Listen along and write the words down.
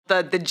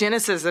the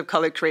genesis of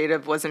Color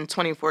Creative was in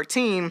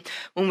 2014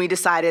 when we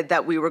decided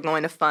that we were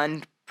going to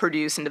fund,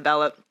 produce, and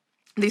develop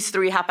these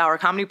 3 half-hour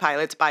comedy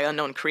pilots by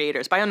unknown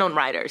creators, by unknown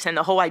writers. And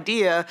the whole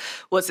idea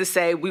was to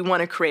say, we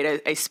want to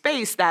create a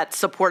space that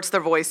supports their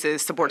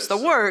voices, supports the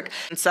work.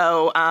 And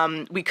so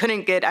we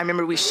couldn't get, I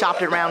remember we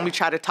shopped around, we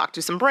tried to talk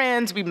to some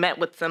brands, we met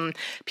with some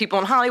people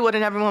in Hollywood,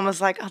 and everyone was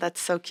like, oh,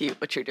 that's so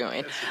cute what you're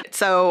doing.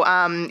 So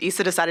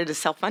Issa decided to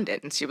self-fund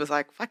it. And she was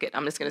like, fuck it,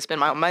 I'm just going to spend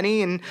my own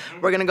money and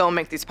we're going to go and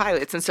make these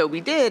pilots. And so we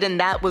did, and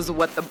that was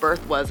what the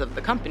birth was of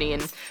the company.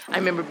 And I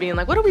remember being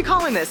like, what are we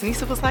calling this? And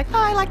Issa was like, oh,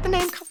 I like the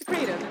name Color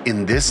Creative.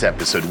 In this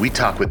episode, we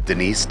talk with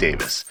Denise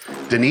Davis.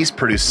 Denise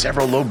produced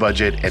several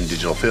low-budget and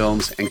digital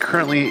films and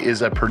currently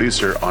is a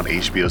producer on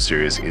HBO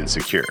series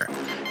Insecure.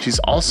 She's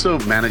also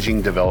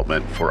managing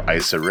development for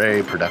Issa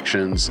Rae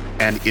Productions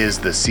and is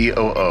the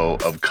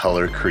COO of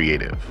Color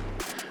Creative,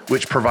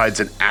 which provides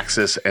an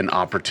access and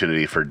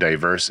opportunity for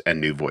diverse and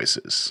new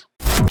voices.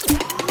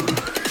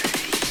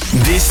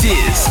 This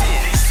is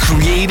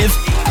Creative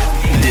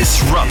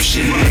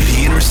Disruption,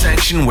 the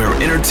intersection where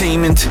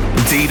entertainment,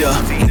 data,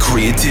 and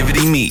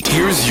creativity meet.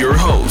 Here's your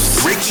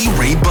hosts, Ricky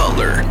Ray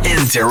Butler and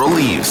Daryl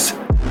Leaves.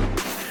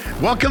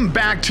 Welcome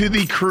back to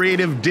the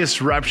Creative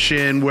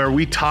Disruption, where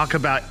we talk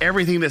about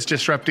everything that's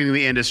disrupting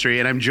the industry.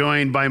 And I'm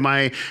joined by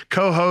my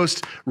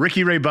co-host,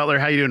 Ricky Ray Butler.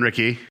 How you doing,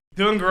 Ricky?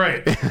 Doing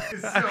great.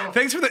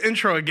 Thanks for the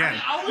intro again.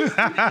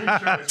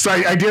 So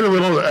I did a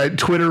little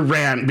Twitter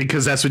rant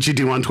because that's what you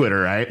do on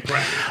Twitter, right?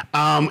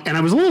 And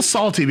I was a little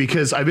salty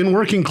because I've been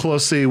working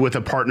closely with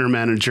a partner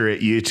manager at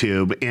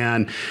YouTube,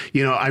 and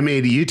I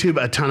made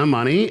YouTube a ton of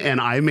money,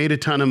 and I made a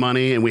ton of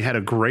money, and we had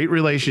a great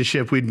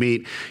relationship. We'd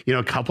meet,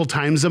 a couple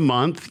times a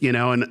month,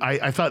 and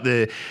I thought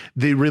the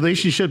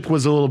relationship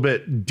was a little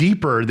bit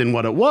deeper than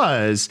what it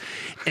was.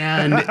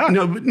 And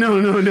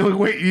no,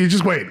 wait, you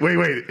just wait.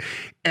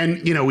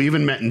 And, we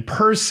even met in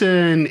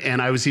person,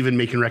 and I was even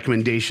making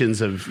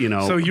recommendations of,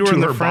 so you were in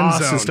the friend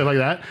zone and stuff like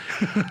that.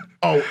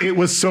 Oh, it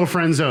was so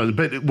friend zone.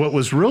 But what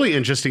was really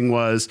interesting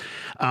was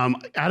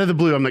out of the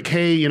blue, I'm like,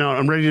 hey,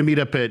 I'm ready to meet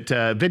up at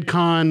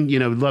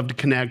VidCon, love to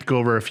connect, go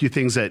over a few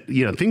things that,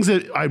 things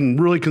that I'm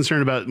really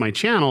concerned about my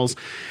channels.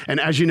 And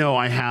as you know,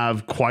 I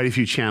have quite a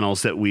few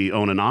channels that we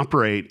own and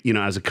operate,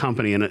 as a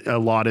company, and a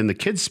lot in the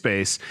kids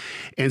space.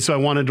 And so I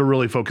wanted to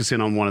really focus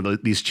in on one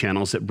of these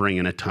channels that bring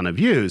in a ton of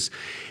views.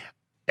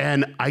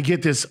 And I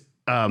get this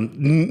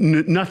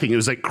nothing. It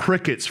was like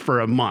crickets for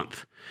a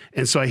month.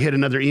 And so I hit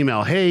another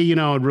email. Hey,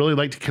 I'd really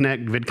like to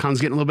connect. VidCon's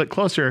getting a little bit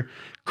closer.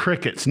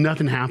 Crickets.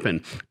 Nothing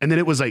happened. And then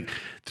it was like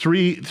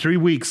three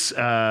weeks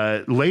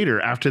later,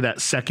 after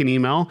that second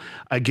email,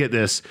 I get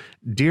this: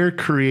 dear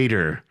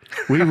creator,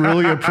 we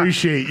really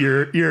appreciate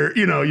your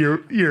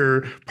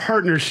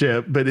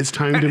partnership, but it's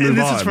time to move on. And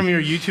this is from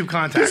your YouTube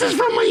contact. This is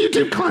from my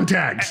YouTube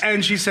contact.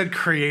 And she said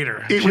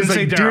creator. It was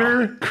like,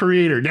 dear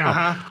creator. Now,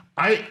 Uh-huh.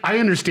 I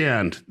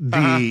understand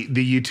the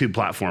YouTube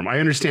platform. I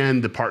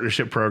understand the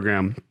partnership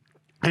program.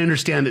 I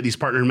understand that these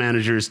partner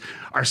managers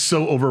are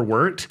so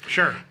overworked.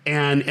 Sure.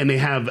 And they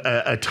have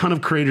a ton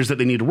of creators that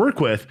they need to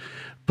work with.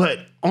 But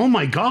oh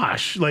my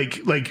gosh,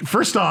 like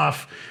first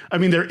off, I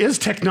mean, there is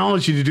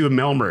technology to do a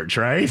mail merge,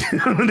 right?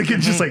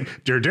 It's just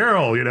like, dear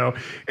Daryl,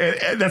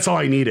 and that's all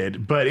I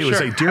needed. But it was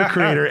like, dear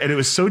creator, and it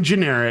was so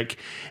generic,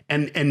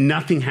 and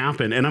nothing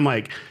happened. And I'm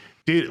like,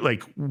 dude,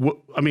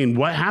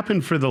 what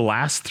happened for the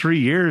last 3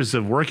 years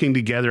of working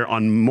together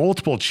on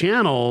multiple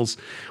channels?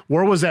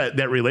 Where was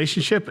that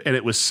relationship? And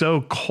it was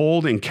so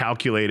cold and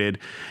calculated.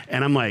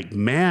 And I'm like,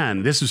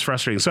 man, this is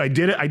frustrating. So I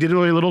did a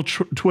little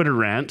Twitter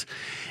rant,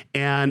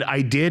 and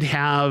I did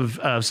have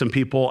some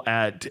people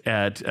at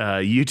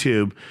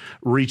YouTube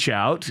reach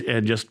out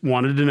and just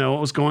wanted to know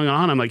what was going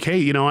on. I'm like, hey,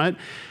 you know what?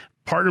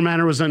 Partner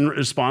manager was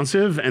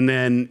unresponsive. And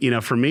then,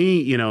 for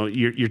me,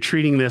 you're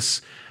treating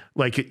this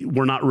like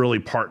we're not really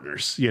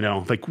partners,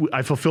 like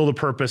I fulfill the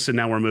purpose and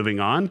now we're moving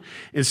on,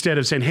 instead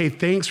of saying, hey,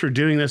 thanks for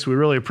doing this. We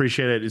really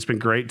appreciate it. It's been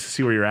great to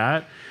see where you're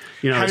at.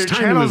 Have it's your time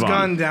channels to move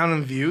on. gone down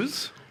in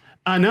views?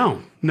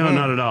 No,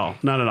 not at all.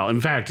 Not at all.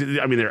 In fact,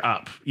 I mean, they're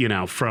up,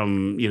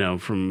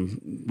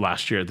 from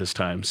last year at this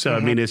time. So, I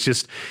mean, it's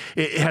just,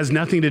 it has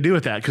nothing to do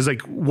with that. Cause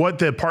like what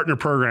the partner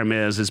program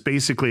is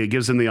basically it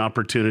gives them the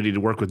opportunity to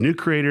work with new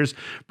creators,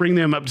 bring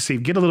them up to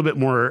speed, get a little bit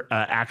more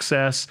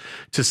access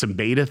to some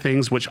beta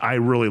things, which I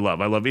really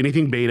love. I love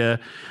anything beta,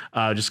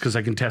 just cause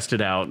I can test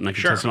it out and I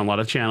can test it on a lot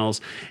of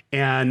channels.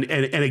 And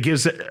it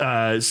gives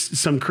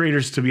some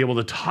creators to be able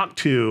to talk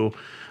to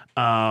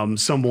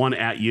someone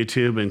at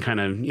YouTube and kind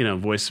of,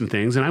 voice some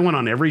things. And I went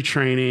on every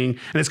training,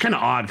 and it's kind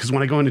of odd because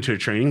when I go into a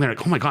training, they're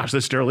like, oh my gosh,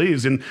 this Daryl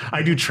Leaves. And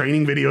I do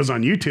training videos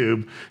on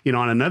YouTube,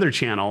 on another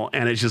channel.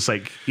 And it's just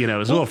like,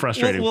 it's a little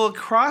frustrating. Well,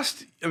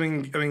 across,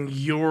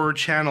 your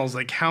channels,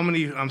 like how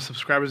many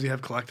subscribers do you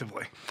have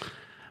collectively?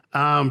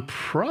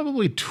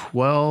 Probably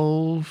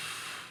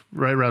 12,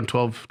 right around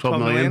 12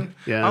 million.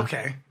 Yeah.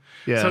 Okay.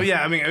 Yeah. So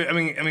yeah, I mean,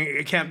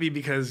 it can't be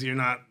because you're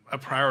not a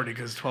priority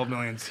because 12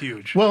 million is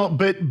huge. Well,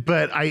 but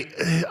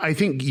I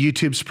think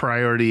YouTube's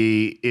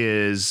priority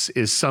is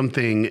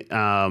something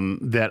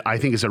that I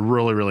think is a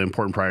really, really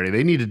important priority.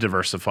 They need to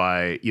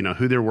diversify,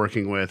 who they're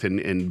working with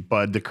and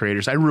bud the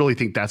creators. I really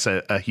think that's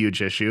a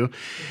huge issue.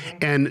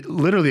 And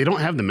literally, they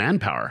don't have the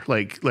manpower.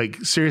 Like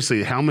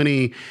seriously, how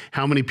many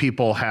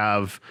people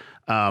have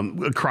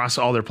across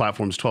all their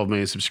platforms 12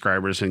 million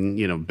subscribers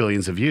and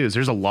billions of views?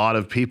 There's a lot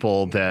of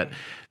people that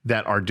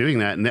are doing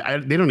that, and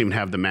they don't even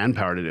have the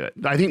manpower to do it.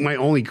 I think my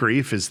only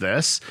grief is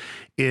that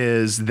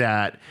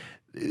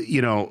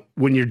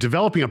when you're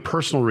developing a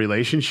personal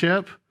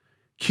relationship,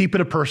 keep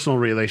it a personal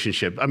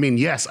relationship. I mean,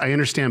 yes, I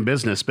understand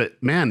business,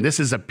 but man, this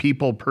is a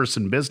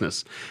person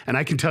business. And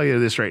I can tell you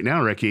this right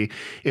now, Ricky,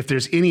 if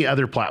there's any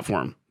other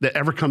platform that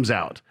ever comes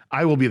out,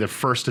 I will be the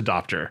first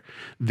adopter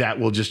that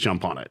will just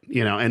jump on it,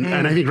 and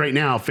I think right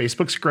now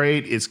Facebook's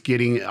great. It's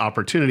getting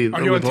opportunity.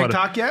 Are you on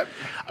TikTok yet?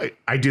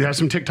 I do have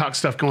some TikTok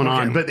stuff going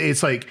on, but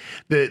it's like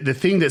the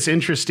thing that's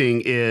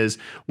interesting is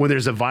when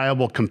there's a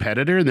viable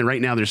competitor, and then right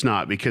now there's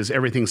not, because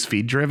everything's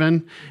feed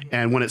driven,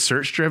 and when it's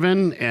search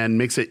driven and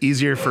makes it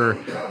easier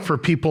for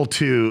people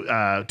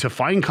to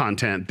find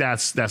content,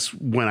 that's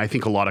when I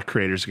think a lot of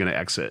creators are going to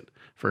exit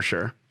for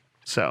sure.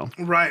 So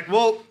right.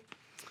 Well,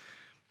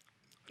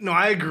 no,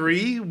 I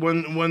agree.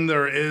 When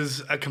there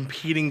is a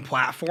competing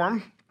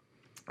platform,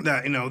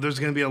 that there's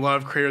going to be a lot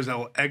of creators that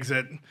will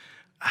exit.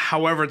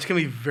 However, it's going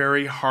to be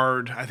very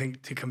hard, I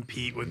think, to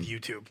compete with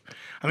YouTube.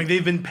 I mean,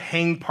 they've been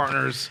paying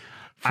partners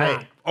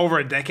for over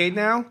a decade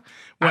now.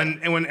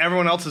 When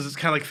everyone else is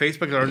kind of like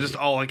Facebook, are just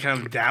all like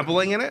kind of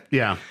dabbling in it.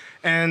 Yeah.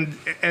 And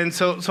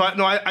so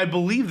I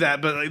believe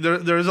that, but like,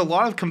 there's a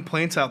lot of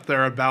complaints out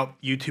there about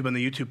YouTube and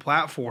the YouTube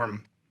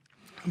platform,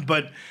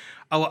 but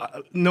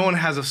no one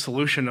has a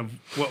solution of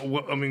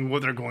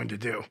what they're going to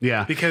do.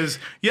 Yeah. Because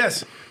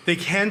yes, they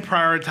can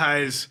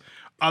prioritize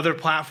other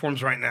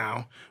platforms right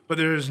now, but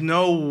there's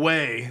no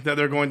way that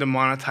they're going to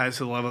monetize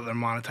to the level that they're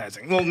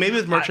monetizing. Well, maybe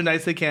with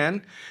merchandise they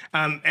can,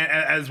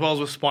 as well as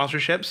with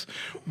sponsorships.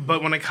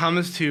 But when it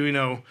comes to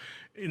the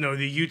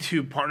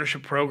YouTube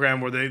partnership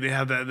program where they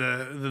have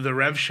the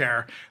rev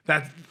share,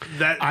 that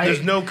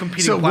there's no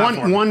competing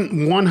platform. So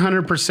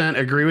 100%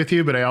 agree with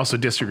you, but I also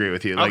disagree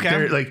with you.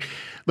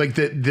 Like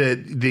the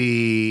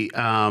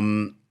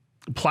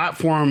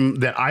platform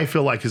that I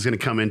feel like is going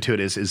to come into it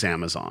is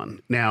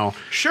Amazon. Now,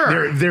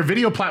 sure, their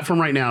video platform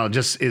right now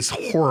just is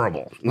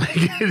horrible. Like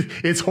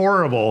it's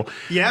horrible.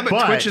 Yeah,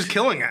 but Twitch is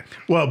killing it.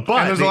 Well,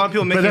 but there's a lot of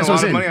people making a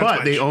lot of money on Twitch.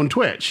 But they own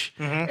Twitch,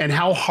 and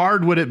how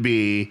hard would it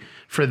be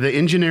for the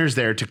engineers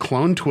there to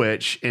clone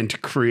Twitch and to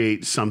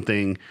create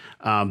something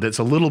that's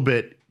a little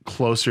bit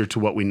closer to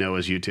what we know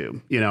as YouTube?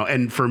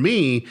 And for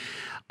me,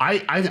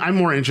 I'm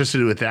more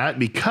interested with that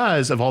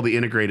because of all the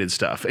integrated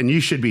stuff. And you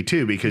should be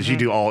too, because you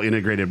do all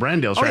integrated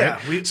brand deals, right?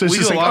 Yeah. So it's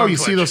just like, you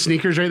see those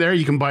sneakers right there?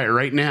 You can buy it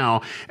right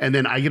now. And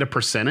then I get a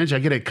percentage. I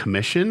get a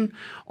commission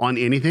on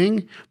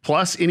anything.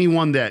 Plus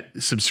anyone that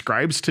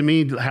subscribes to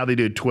me, how they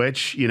do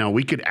Twitch,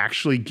 we could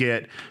actually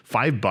get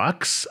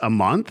 $5 a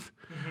month.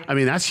 I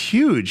mean, that's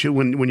huge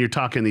when you're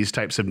talking these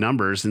types of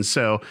numbers. And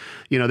so,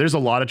 there's a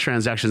lot of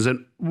transactions.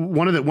 And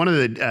one of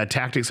the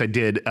tactics I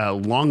did a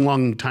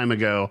long time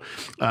ago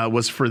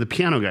was for the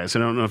piano guys. I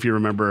don't know if you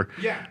remember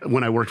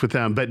when I worked with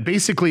them, but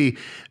basically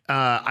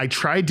I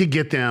tried to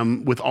get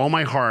them with all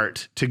my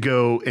heart to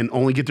go and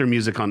only get their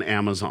music on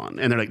Amazon.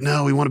 And they're like,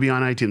 no, we want to be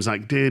on iTunes. I'm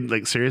like, dude,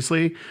 like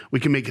seriously, we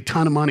can make a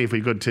ton of money if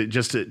we go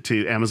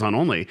to Amazon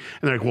only. And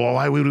they're like, well,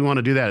 why would we want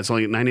to do that? It's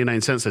only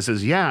 99 cents. I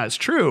says, yeah, it's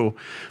true,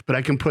 but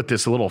I can put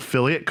this little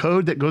affiliate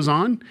code that goes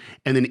on,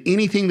 and then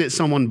anything that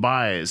someone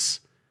buys,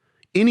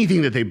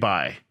 anything that they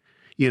buy,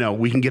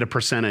 we can get a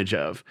percentage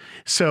of.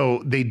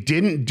 So they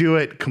didn't do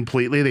it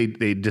completely.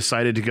 They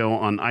decided to go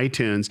on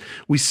iTunes.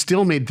 We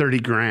still made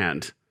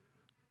 $30,000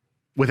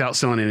 without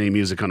selling any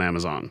music on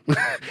Amazon.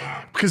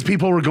 Because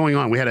people were going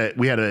on. We had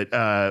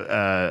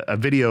a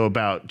video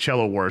about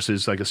Cello Wars,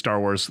 is like a Star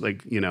Wars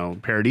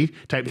parody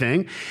type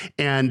thing,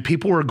 and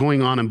people were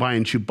going on and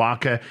buying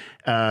Chewbacca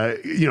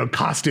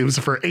costumes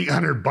for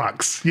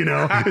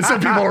 $800, and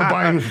some people were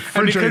buying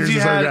refrigerators. And because you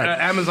had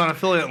an Amazon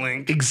affiliate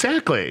link.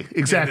 Exactly.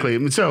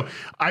 And so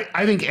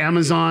I think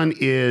Amazon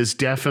is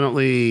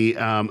definitely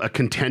a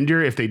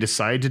contender if they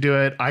decide to do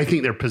it. I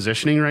think they're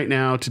positioning right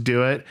now to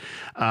do it.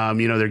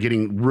 They're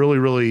getting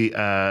really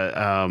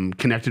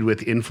connected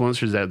with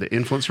influencers. That the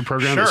influencer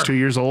program is 2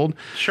 years old.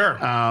 Sure.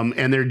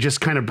 And they're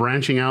just kind of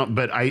branching out.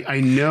 But I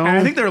know. And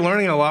I think they're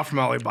learning a lot from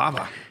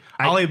Alibaba.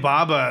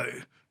 Alibaba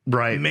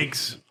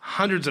makes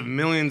hundreds of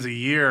millions a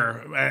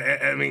year.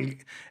 I mean,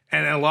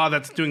 and a lot of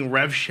that's doing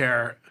rev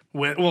share.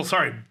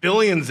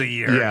 Billions a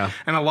year. Yeah.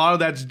 And a lot of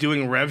that's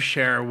doing rev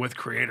share with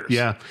creators.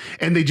 Yeah.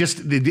 And they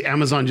the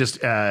Amazon just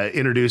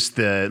introduced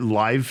the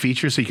live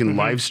feature, so you can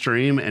live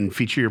stream and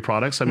feature your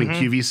products. I mean,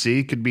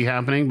 QVC could be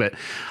happening, but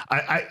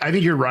I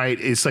think you're right.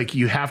 It's like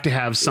you have to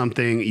have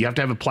something, you have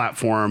to have a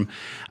platform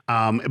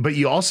But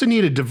you also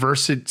need a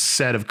diverse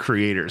set of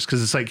creators,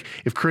 because it's like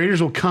if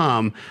creators will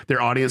come,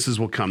 their audiences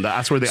will come.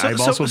 That's where the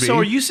eyeballs will be. So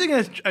are you seeing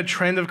a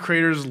trend of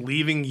creators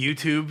leaving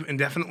YouTube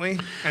indefinitely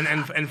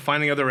and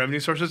finding other revenue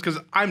sources? Because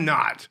I'm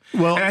not.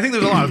 Well- and I think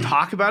there's a lot of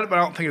talk about it, but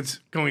I don't think it's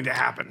going to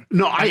happen.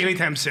 No,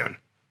 anytime soon.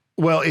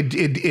 Well,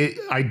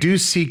 I do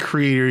see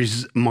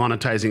creators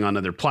monetizing on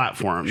other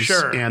platforms,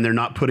 Sure. and they're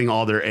not putting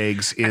all their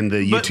eggs in the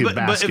YouTube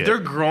basket. But if they're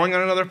growing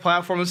on another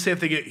platform, let's say if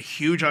they get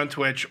huge on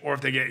Twitch or if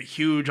they get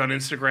huge on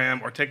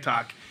Instagram or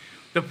TikTok,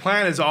 the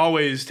plan is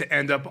always to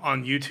end up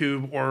on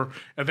YouTube or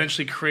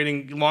eventually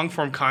creating long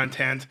form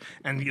content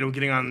and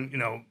getting on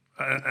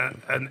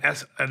an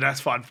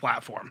SVOD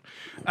platform.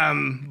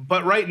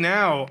 But right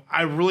now,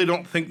 I really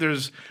don't think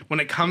there's, when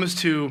it comes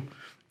to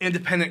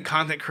independent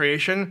content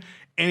creation,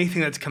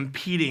 anything that's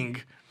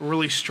competing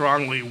really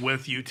strongly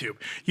with YouTube.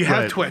 You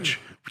have Right. Twitch.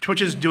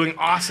 Twitch is doing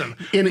awesome,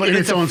 In but its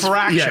it's own a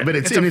fraction. yeah, but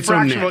it's in a its own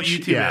fraction of what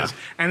niche. YouTube Yeah. is,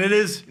 and it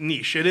is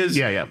niche. It is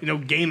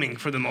gaming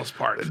for the most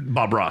part.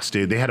 Bob Ross,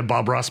 dude. They had a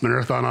Bob Ross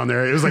marathon on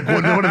there. It was like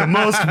one of the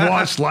most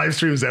watched live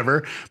streams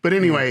ever. But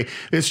anyway,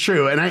 it's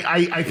true. And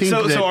I think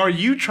So are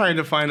you trying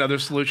to find other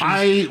solutions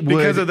I would,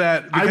 because of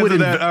that? I Because would of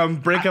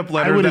that breakup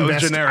letter that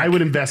was generic. I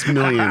would invest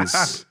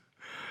millions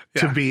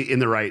to be in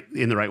the right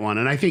one.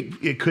 And I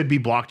think it could be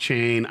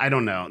blockchain. I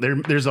don't know.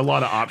 There's a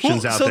lot of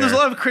options out so there. there's a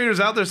lot of creators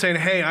out there saying,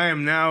 hey, I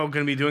am now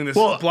going to be doing this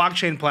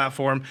blockchain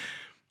platform.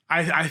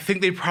 I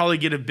think they probably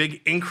get a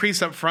big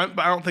increase up front,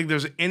 but I don't think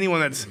there's anyone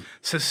that's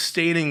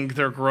sustaining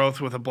their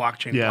growth with a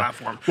blockchain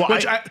platform. Well,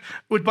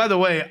 which, by the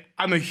way,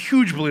 I'm a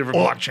huge believer in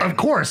blockchain. Of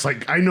course,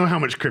 like I know how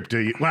much crypto.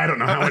 I don't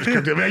know how much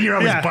crypto. Man, you're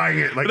always buying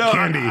it like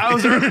candy. I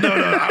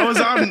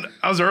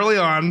was early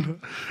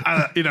on.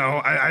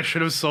 I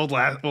should have sold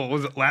last. Well,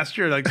 was it last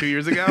year? Like 2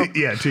 years ago?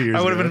 Yeah, 2 years.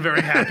 I would have ago. been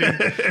very happy,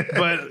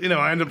 but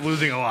I ended up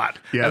losing a lot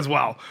as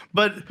well.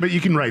 But you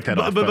can write that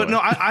off. But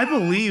no, I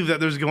believe that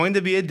there's going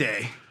to be a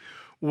day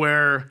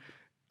where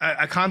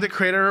a content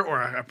creator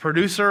or a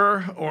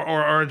producer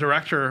or a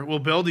director will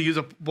be able to use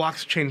a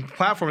blockchain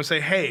platform and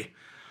say, hey,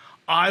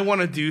 I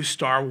want to do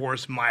Star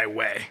Wars my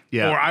way.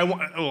 Yeah. Or I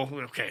want,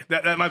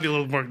 that might be a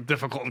little more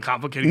difficult and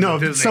complicated. No,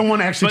 than Disney.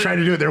 someone actually tried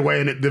to do it their way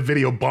and the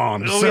video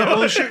bombed. Oh, so. yeah,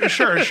 well,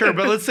 sure.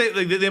 But let's say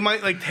they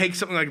might take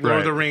something like Lord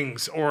of the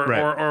Rings or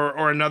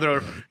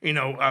another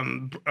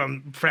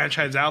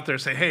franchise out there.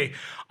 Say, hey,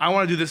 I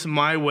want to do this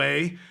my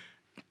way.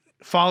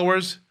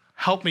 Followers,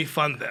 help me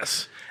fund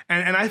this.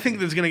 And I think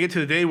there's going to get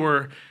to the day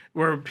where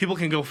people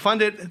can go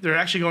fund it. They're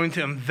actually going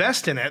to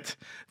invest in it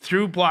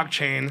through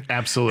blockchain.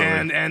 Absolutely.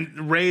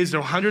 And raise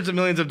hundreds of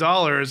millions of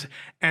dollars.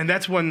 And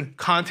that's when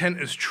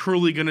content is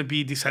truly going to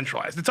be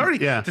decentralized. It's already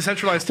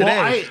decentralized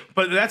today,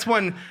 but that's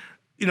when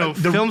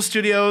film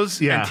studios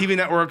and TV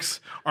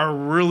networks are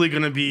really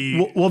going to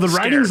be well the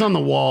scared. writing's on the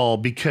wall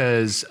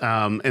because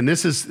and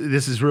this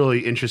is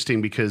really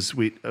interesting because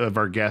of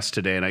our guest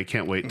today, and I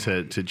can't wait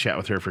to chat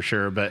with her for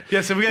sure. But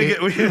so we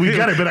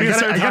gotta but I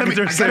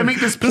gotta make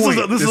this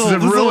point. This is a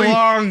really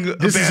long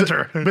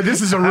banter. But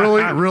this is a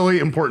really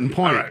important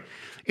point. All right.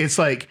 It's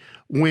like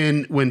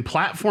when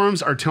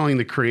platforms are telling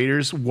the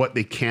creators what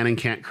they can and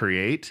can't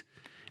create,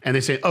 and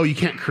they say, oh, you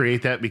can't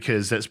create that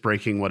because that's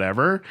breaking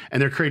whatever.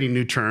 And they're creating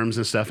new terms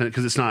and stuff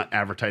because it's not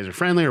advertiser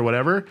friendly or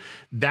whatever.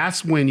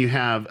 That's when you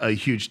have a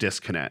huge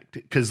disconnect.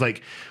 Because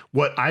like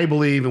what I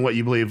believe and what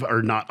you believe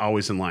are not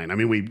always in line. I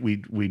mean,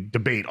 we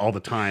debate all the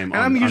time.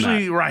 And I'm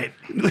usually right.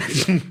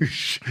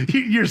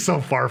 You're so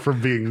far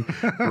from being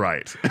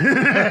right.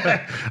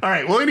 All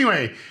right. Well,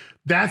 anyway,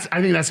 I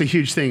think that's a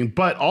huge thing.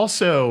 But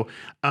also,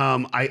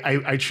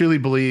 I truly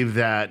believe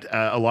that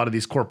a lot of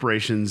these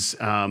corporations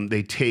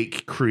they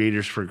take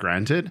creators for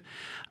granted,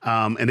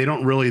 and they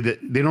don't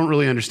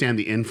really understand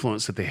the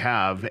influence that they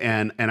have.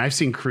 And I've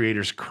seen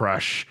creators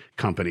crush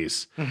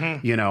companies,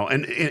 and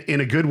in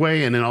a good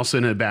way, and then also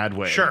in a bad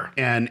way. Sure.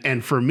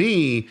 And for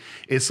me,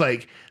 it's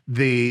like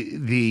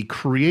the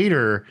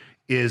creator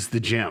is the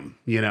gym,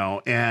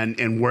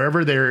 and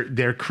wherever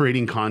they're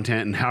creating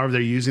content and however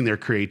they're using their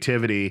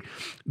creativity,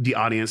 the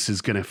audience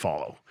is going to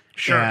follow.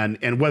 Sure.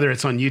 And whether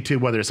it's on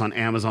YouTube, whether it's on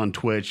Amazon,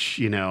 Twitch,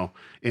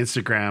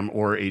 Instagram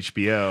or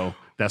HBO,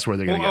 that's where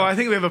they're going to go. I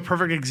think we have a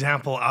perfect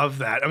example of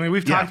that. I mean,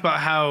 we've talked about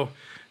how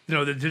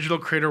the digital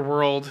creator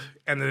world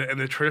and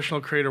the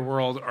traditional creator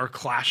world are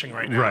clashing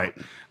right now. Right.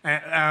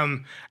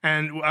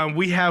 And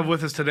we have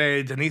with us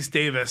today Denise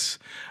Davis,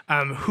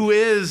 who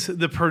is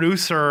the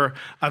producer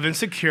of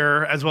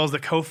Insecure as well as the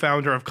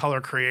co-founder of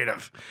Color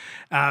Creative.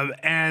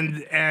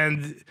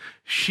 And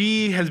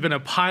she has been a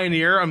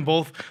pioneer on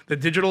both the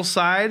digital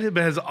side,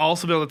 but has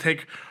also been able to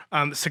take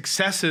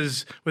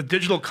successes with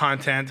digital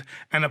content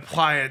and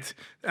apply it,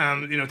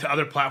 to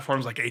other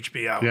platforms like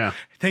HBO. Yeah.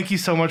 Thank you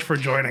so much for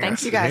joining us.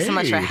 Thank you guys so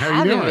much for Hey, how you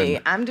having doing? me.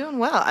 I'm doing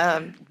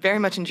well. Very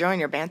much enjoying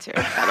your banter,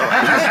 by the way.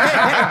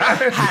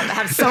 I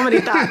have so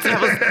many thoughts.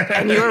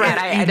 And you were right.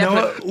 I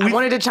definitely I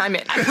wanted to chime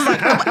in. I was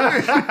like, oh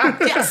my,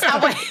 yes,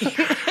 I'll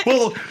wait.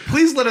 Well,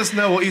 please let us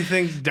know what you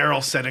think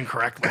Daryl said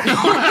incorrectly.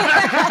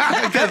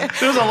 Because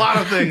there's a lot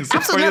of things.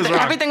 Absolutely where he was nothing.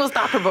 wrong. Everything was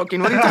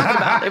thought-provoking. What are you talking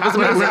about? It was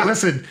amazing.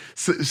 Listen,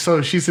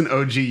 so she's an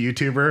OG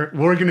YouTuber,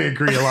 we're going to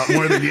agree a lot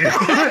more than you.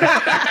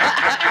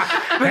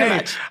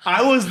 Hey,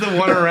 I was the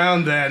one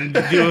around then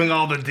doing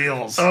all the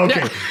deals.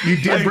 Okay, you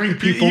did bring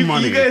people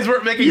money. You guys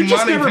weren't making You money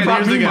just never 10 brought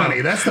years me ago.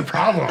 money. That's the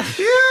problem.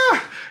 Yeah.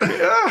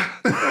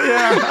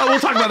 We'll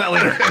talk about that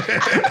later.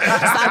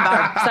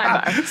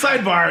 Sidebar.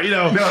 Sidebar, you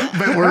know. No,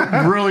 but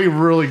we're really,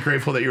 really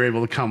grateful that you're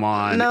able to come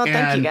on. No, thank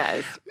And, you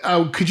guys.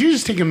 Could you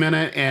just take a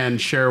minute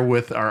and share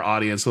with our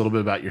audience a little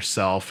bit about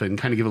yourself and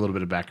kind of give a little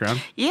bit of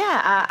background?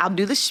 Yeah, I'll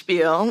do the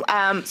spiel.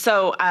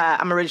 So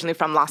I'm originally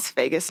from Las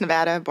Vegas,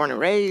 Nevada, born and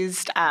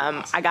raised.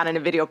 I got into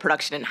video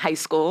production in high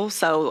school,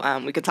 so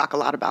we could talk a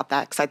lot about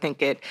that because I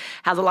think it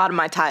has a lot of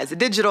my ties to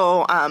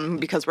digital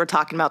because we're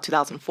talking about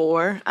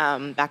 2004,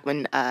 back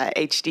when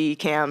HD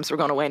cams were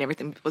going away and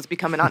everything was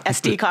becoming on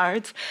SD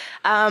cards.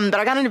 But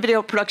I got into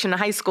video production in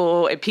high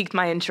school. It piqued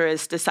my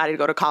interest, decided to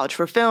go to college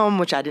for film,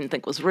 which I didn't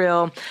think was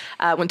real.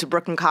 Went to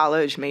Brooklyn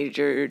College,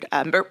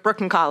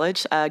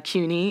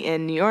 CUNY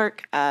in New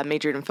York,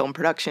 majored in film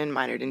production,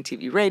 minored in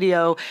TV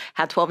radio,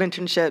 had 12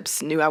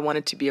 internships, knew I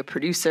wanted to be a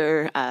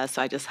producer,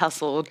 so I just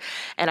hustled.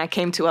 And I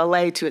came to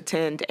LA to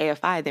attend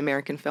AFI, the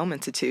American Film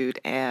Institute,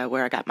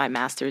 where I got my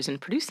master's in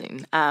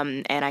producing.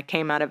 And I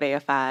came out of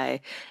AFI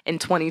in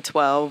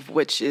 2012,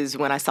 which is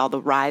when I saw the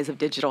rise of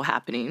digital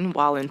happening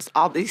while in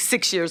all these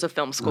 6 years of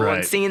film school Right.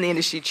 and seeing the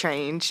industry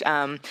change.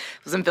 I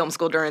was in film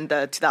school during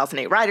the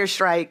 2008 writer's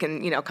strike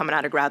and, coming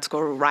out of grad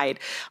school right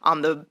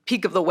on the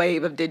peak of the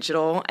wave of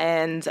digital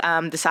and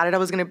decided I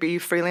was going to be a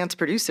freelance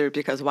producer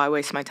because why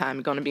waste my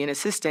time going to be an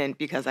assistant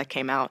because I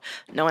came out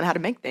knowing how to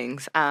make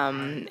things.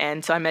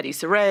 And so I met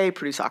Issa Rae,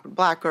 produced Awkward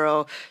Black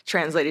Girl,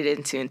 translated it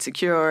into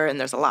Insecure, and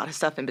there's a lot of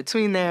stuff in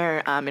between there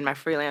in my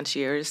freelance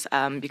years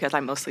because I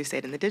mostly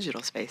stayed in the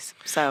digital space.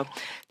 So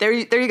there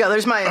you go.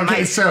 There's my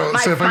Okay, so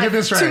if I get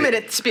this right,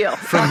 2-minute spiel.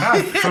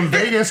 From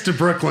Vegas to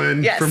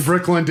Brooklyn, Yes. from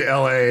Brooklyn to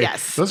LA.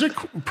 Yes. Those are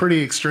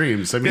pretty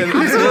extremes. I mean,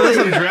 There's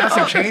some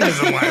drastic changes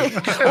in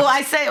life. Well,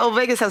 I say,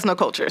 Vegas has no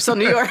culture. So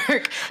New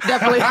York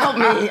definitely helped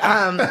me,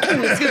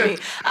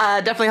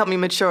 definitely helped me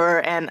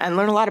mature and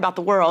learn a lot about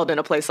the world in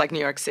a place like New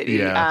York City.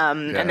 Yeah,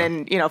 And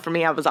then, for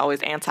me, I was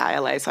always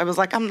anti-LA. So I was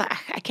like,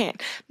 I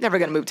can't, never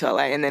going to move to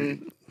LA. And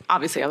then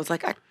obviously I was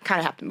like, I kind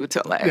of have to move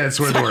to LA. that's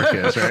where the work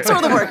is, right? That's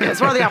where the work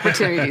is, where the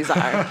opportunities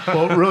are.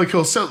 Well, really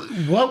cool. So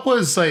what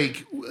was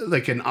like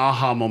an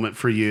aha moment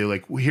for you?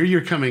 Like here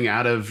you're coming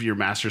out of your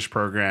master's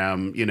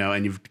program,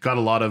 and you've got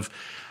a lot of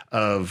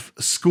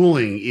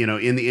schooling,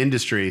 in the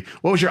industry.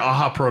 What was your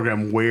aha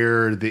program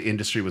where the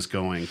industry was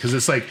going? Because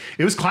it's like,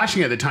 it was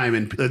clashing at the time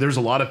and there's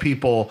a lot of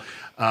people,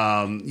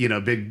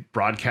 big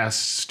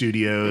broadcast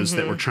studios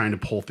that were trying to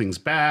pull things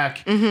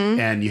back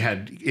and you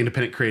had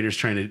independent creators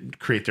trying to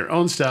create their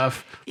own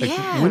stuff. Like,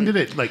 Yeah. when did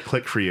it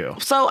click for you?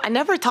 So I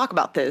never talk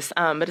about this,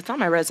 but it's on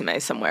my resume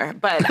somewhere.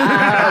 But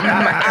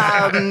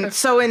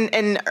so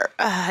in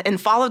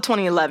fall of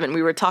 2011,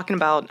 we were talking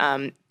about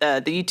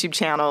the YouTube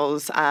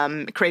channels,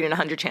 creating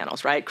 100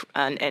 channels, right,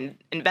 and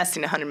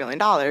investing $100 million.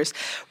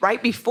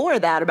 Right before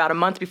that, about a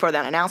month before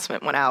that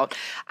announcement went out,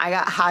 I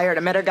got hired.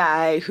 I met a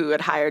guy who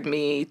had hired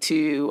me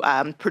to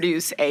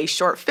produce a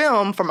short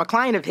film from a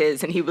client of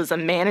his, and he was a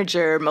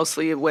manager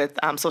mostly with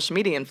social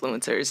media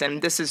influencers.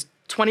 And this is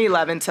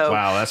 2011, so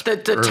Wow, that's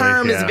the early,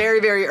 term is yeah. very,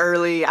 very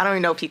early. I don't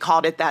even know if he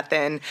called it that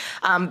then,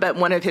 but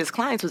one of his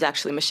clients was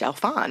actually Michelle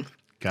Phan.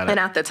 Got it. And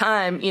at the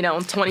time, in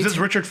 20. Is this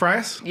Richard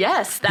Fries?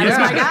 Yes, that is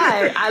my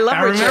guy. I love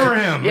I Richard. remember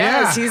him,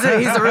 Yes, yeah.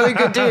 he's a really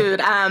good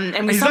dude.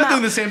 And we He's somehow, not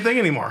doing the same thing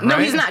anymore, No,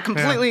 right? he's not.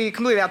 Yeah.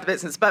 Completely out the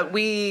business. But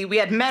we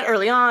had met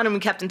early on and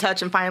we kept in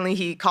touch. And finally,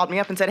 he called me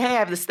up and said, "Hey, I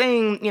have this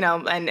thing,"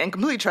 and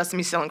completely trusted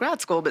me still in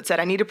grad school, but said,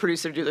 "I need a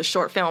producer to do this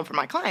short film for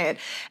my client."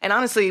 And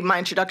honestly, my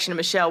introduction to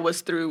Michelle was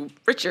through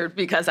Richard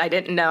because I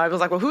didn't know. I was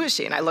like, "Well, who is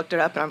she?" And I looked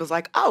her up and I was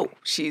like, "Oh,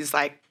 she's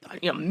like,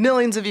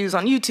 millions of views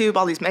on YouTube,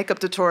 all these makeup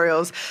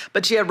tutorials,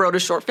 but she had wrote a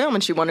short film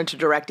and she wanted to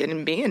direct it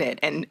and be in it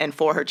and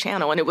for her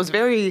channel." And it was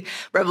very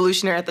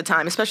revolutionary at the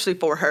time, especially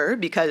for her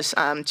because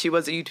she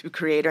was a YouTube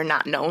creator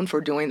not known for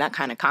doing that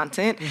kind of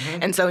content.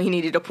 And so he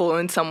needed to pull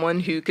in someone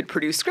who could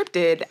produce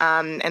scripted.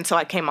 And so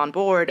I came on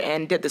board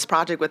and did this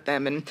project with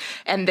them.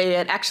 And they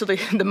had actually,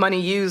 the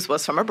money used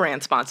was from a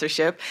brand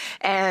sponsorship.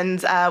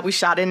 And we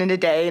shot it in a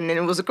day and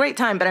it was a great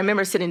time. But I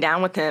remember sitting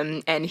down with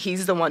him and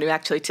he's the one who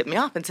actually tipped me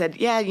off and said,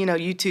 "Yeah,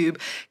 YouTube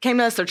came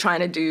to us, they're trying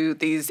to do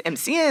these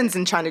MCNs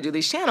and trying to do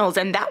these channels."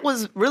 And that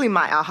was really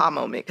my aha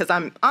moment because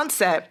I'm on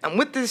set, I'm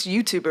with this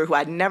YouTuber who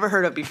I'd never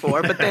heard of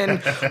before, but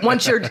then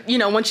once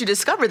you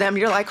discover them,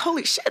 you're like,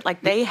 holy shit,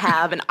 like they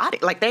have an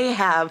audience, like they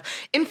have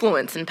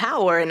influence and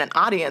power and an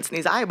audience and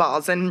these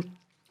eyeballs. And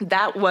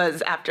that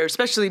was after,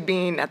 especially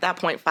being at that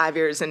point 5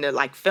 years into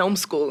like film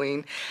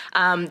schooling,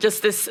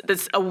 just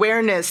this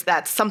awareness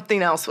that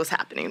something else was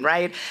happening,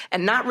 right?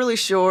 And not really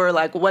sure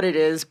like what it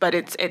is, but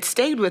it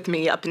stayed with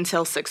me up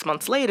until 6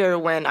 months later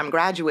when I'm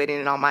graduating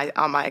and all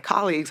my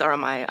colleagues or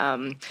my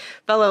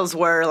fellows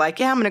were like,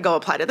 "Yeah, I'm gonna go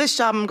apply to this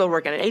job, I'm gonna go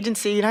work in an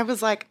agency," and I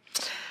was like,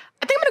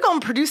 I think I'm gonna go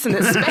and produce in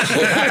this space.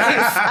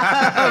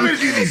 I'm gonna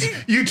do these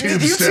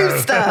YouTube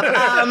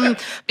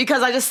stuff.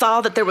 Because I just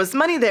saw that there was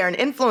money there and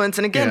influence,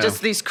 and again, Yeah.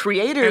 just these And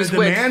creators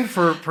demand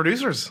for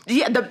producers.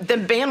 Yeah, the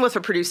bandwidth for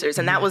producers,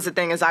 and that was the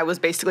thing is I was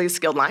basically a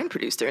skilled line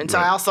producer, and so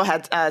I also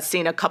had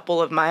seen a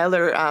couple of my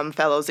other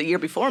fellows a year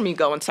before me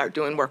go and start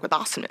doing work with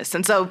Awesomeness,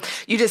 and so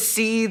you just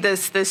see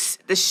this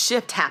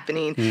shift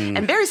happening,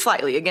 and very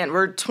slightly. Again,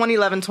 we're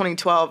 2011,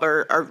 2012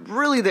 are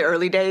really the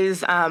early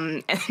days,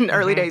 and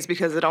early days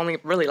because it only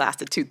really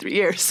lasted 2-3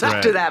 years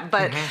after that,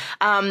 but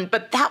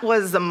that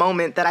was the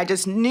moment that I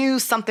just knew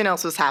something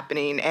else was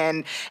happening,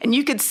 and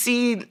you could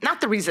see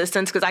not the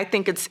resistance because I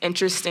think it's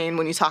interesting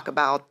when you talk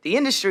about the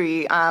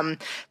industry,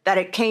 that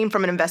it came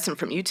from an investment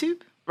from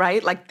YouTube,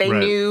 right? Like they Right.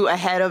 knew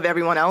ahead of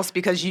everyone else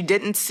because you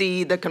didn't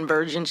see the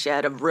convergence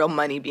yet of real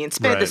money being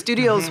spent. The Right.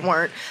 studios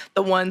weren't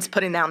the ones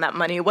putting down that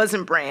money. It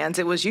wasn't brands.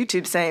 It was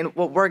YouTube saying,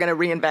 well, we're going to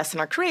reinvest in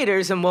our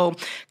creators and we'll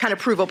kind of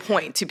prove a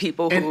point to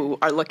people who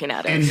are looking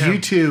at it. And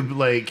YouTube,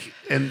 like,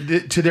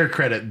 to their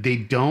credit, they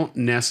don't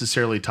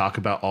necessarily talk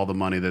about all the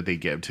money that they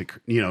give to,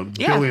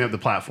 building up the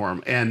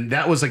platform. And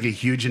that was like a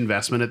huge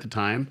investment at the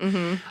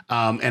time.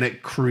 And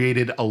it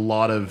created a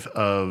lot of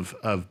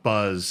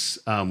buzz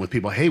with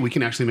people. Hey, we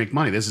can actually make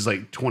money. This is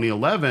like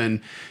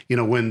 2011,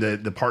 when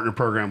the partner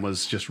program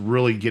was just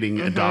really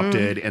getting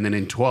adopted. And then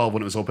in 12,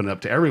 when it was opened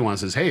up to everyone, it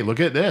says, hey, look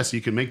at this.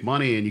 You can make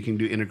money and you can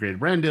do integrated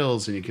brand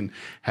deals and you can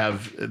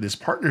have this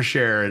partner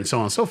share and so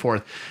on and so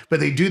forth. But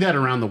they do that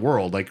around the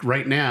world. Like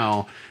right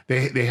now,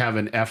 they have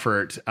an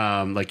effort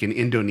like in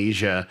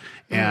Indonesia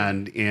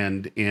and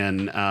in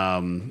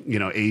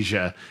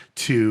Asia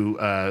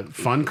to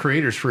fund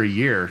creators for a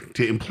year,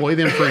 to employ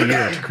them for a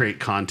year to create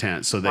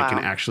content so they can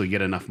actually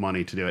get enough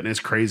money to do it. And it's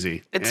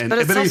crazy. But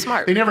it's so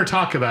smart. They never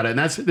talk about it.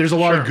 And there's a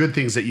lot of good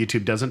things that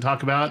YouTube doesn't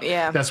talk about.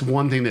 Yeah. That's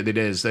one thing that it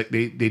is. That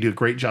they do a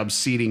great job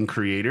seeding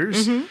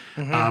creators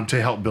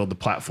to help build the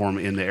platform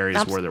in the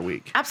areas where they're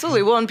weak.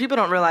 Absolutely. Well, and people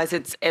don't realize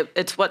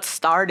it's what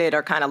started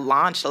or kind of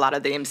launched a lot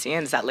of the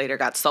MCNs that later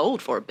got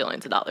sold for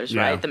billions of dollars,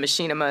 Yeah. right? The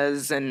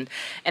Machinimas and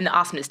the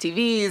Awesomeness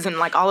TVs and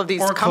like all of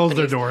these Or close companies.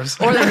 their doors.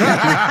 Or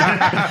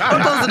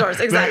close the doors,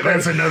 exactly.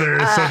 That's another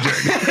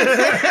subject.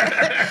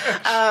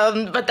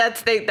 But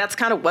that's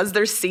kind of was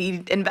their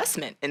seed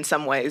investment in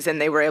some ways, and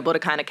they were able to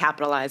kind of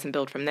capitalize and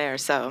build from there.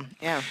 So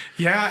yeah.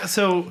 Yeah,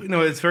 so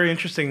it's very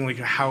interesting, like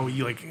how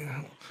you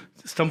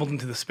stumbled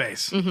into the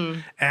space,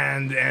 and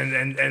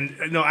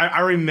I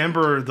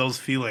remember those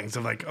feelings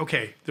of like,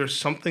 okay, there's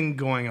something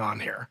going on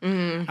here.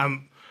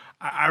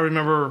 I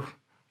remember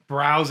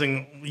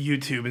browsing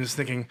YouTube and just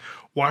thinking,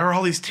 why are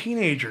all these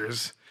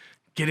teenagers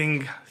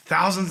getting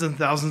thousands and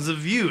thousands of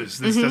views?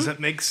 This doesn't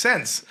make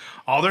sense.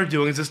 All they're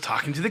doing is just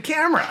talking to the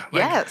camera.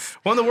 Like, Yes.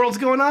 what in the world's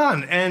going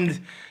on?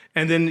 And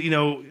then,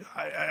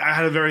 I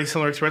had a very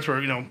similar experience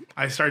where,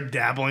 I started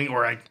dabbling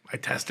or I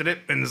tested it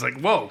and it's like,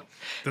 whoa,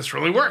 this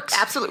really works.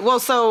 Absolutely. Well,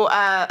 so,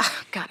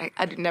 God,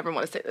 I never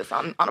want to say this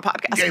on a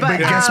podcast. Yeah, but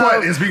guess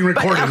what? It's being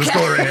recorded. Let's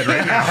go ahead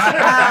right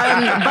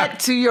now. But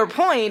to your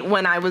point,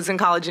 when I was in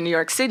college in New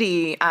York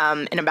City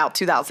in about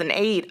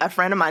 2008, a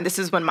friend of mine, this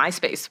is when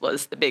MySpace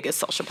was the biggest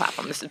social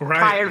platform. This is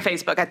prior to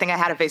Facebook. I think I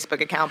had a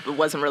Facebook account, but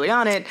wasn't really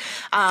on it.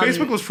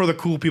 Facebook was for the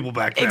cool people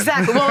back then.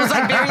 Exactly. Well, it was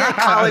like very like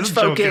college Just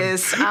joking.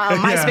 focused.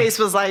 MySpace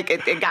was like,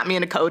 it got me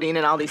into coding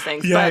and all these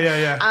things.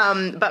 Yeah.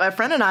 But my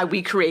friend and I,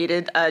 we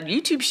created a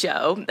YouTube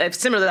show.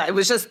 Similar to that, it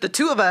was just the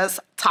two of us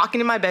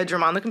talking in my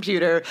bedroom on the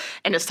computer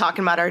and just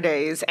talking about our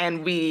days.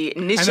 And we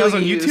initially was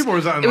on YouTube or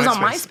was it on It was on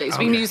MySpace? MySpace.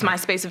 Okay. We used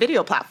MySpace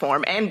video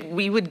platform, and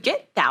we would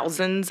get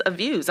thousands of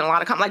views and a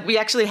lot of like we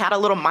actually had a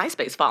little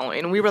MySpace following,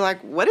 and we were like,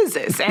 "What is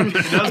this?" And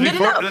before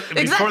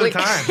the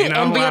time,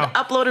 and we wow. had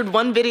uploaded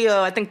one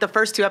video. I think the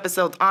first 2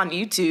 episodes on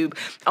YouTube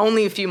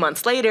only a few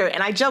months later.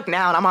 And I joke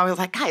now, and I'm always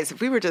like, guys,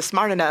 if we were just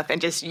smart enough and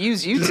just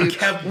use YouTube,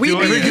 kept we'd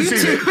doing be it. We can see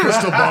the YouTube.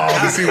 crystal ball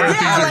to see where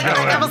things are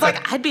going. I was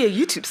like, I'd be a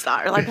YouTube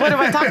star. Like, what am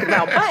I talking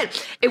about?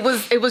 But it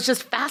was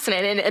just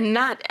fascinating and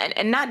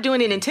not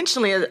doing it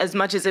intentionally as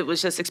much as it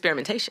was just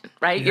experimentation,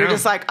 right? You're Yeah.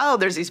 just like, oh,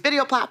 there's these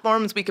video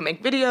platforms. We can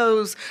make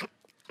videos,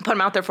 put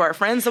them out there for our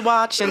friends to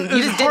watch, and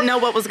you just didn't know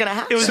what was going to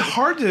happen. It was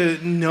hard to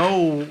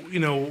know,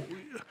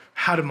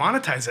 how to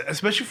monetize it,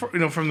 especially for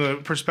from the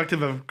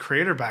perspective of a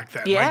creator back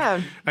then.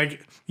 Yeah.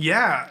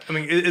 I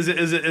mean, is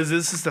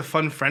this just a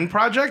fun friend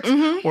project,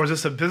 or is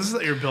this a business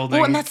that you're building?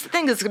 Well, and that's the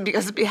thing is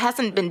because it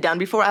hasn't been done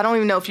before. I don't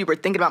even know if you were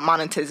thinking about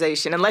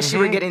monetization unless you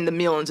were getting the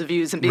millions of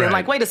views and being Right.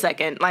 like, wait a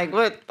second, like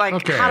what, like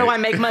Okay. how do I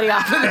make money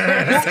off of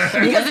this?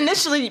 Because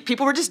initially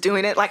people were just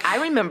doing it. Like I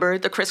remember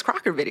the Chris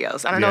Crocker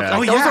videos. I don't know if Yeah.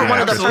 like, Oh, those yeah, are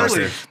one of the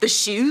absolutely. first, the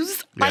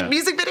shoes like Yeah.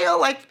 music video.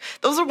 Like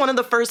those are one of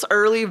the first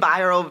early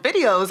viral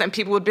videos, and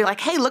people would be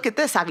like, hey, look at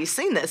this. Have you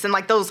seen this? And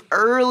like those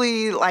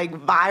early like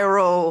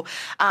viral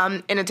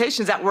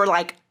annotations that were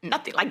like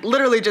nothing. Like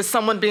literally just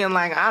someone being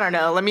like, I don't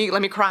know, let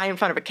me cry in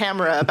front of a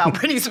camera about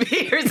Britney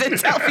Spears and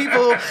tell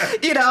people,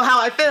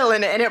 how I feel.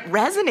 And it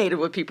resonated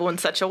with people in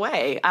such a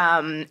way.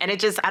 And it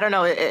just, I don't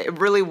know, it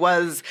really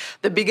was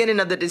the beginning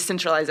of the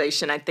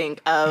decentralization, I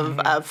think,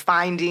 of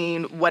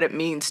finding what it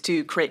means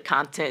to create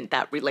content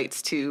that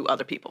relates to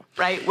other people,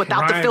 right?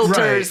 Without the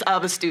filters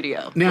of a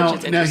studio. Now,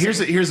 which is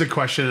here's a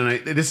question,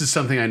 and this is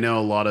something I know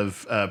a lot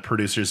of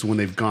producers, when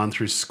they've gone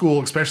through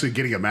school, especially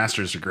getting a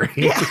master's degree,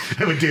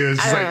 they would do is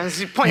it's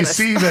like, pointless.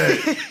 you see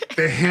the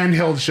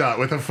handheld shot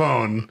with a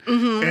phone,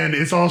 and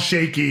it's all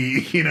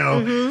shaky,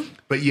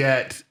 but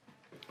yet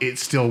it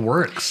still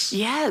works.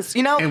 Yes,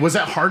 And was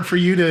that hard for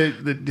you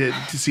to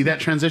see that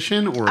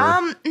transition, or?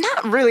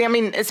 Not really. I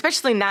mean,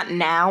 especially not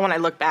now when I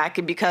look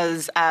back,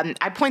 because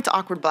I point to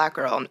Awkward Black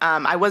Girl.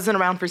 I wasn't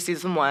around for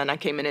season 1. I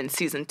came in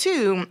season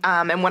 2.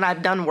 And when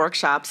I've done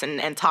workshops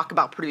and talk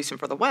about producing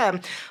for the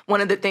web,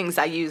 one of the things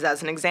I use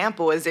as an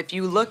example is if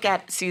you look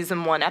at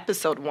season 1,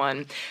 episode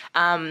 1,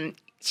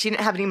 she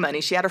didn't have any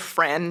money. She had a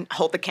friend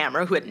hold the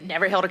camera who had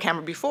never held a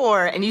camera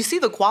before. And you see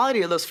the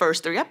quality of those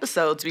first 3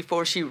 episodes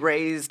before she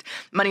raised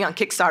money on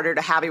Kickstarter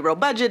to have a real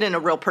budget and a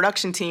real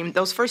production team.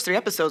 Those first 3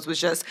 episodes was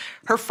just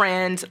her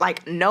friend,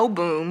 like no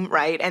boom,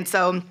 right? And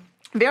so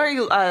very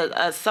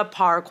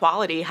subpar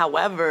quality.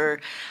 However,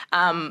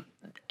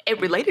 it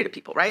related to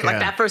people, right? Like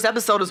that first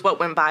episode is what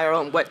went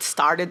viral and what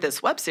started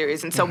this web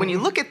series. And so when you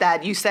look at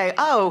that, you say,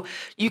 oh,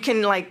 you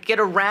can like get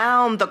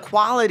around the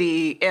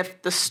quality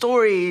if the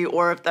story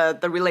or if the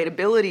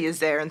relatability is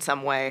there in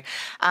some way.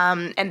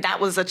 And that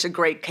was such a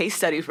great case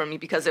study for me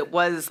because it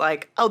was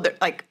like, oh,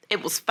 like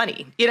it was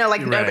funny.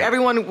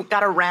 Everyone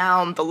got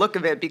around the look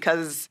of it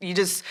because you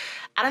just,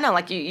 I don't know,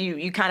 like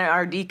you kind of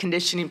are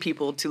deconditioning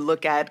people to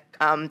look at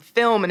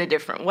film in a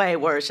different way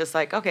where it's just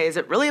like, okay, is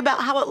it really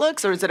about how it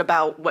looks or is it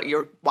about what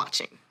you're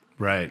watching?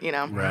 Right.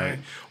 Right.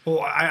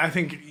 Well, I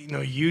think,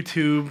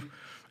 YouTube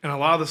and a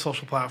lot of the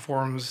social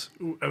platforms,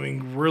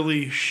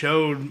 really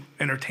showed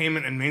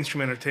entertainment and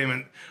mainstream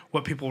entertainment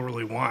what people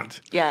really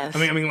want. Yes.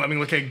 I mean,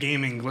 look at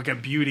gaming, look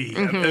at beauty.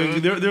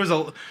 There's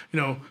a,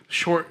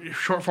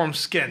 short form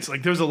skits.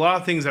 Like there's a lot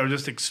of things that were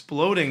just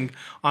exploding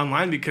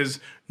online because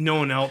no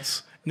one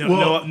else. No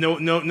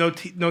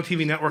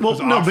TV network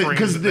was offering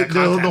because that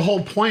content. the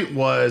whole point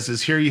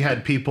is here you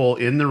had people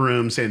in the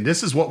room saying,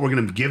 this is what we're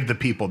going to give the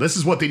people. This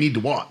is what they need to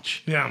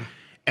watch. Yeah.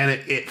 And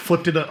it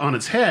flipped it on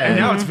its head. And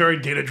now it's very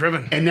data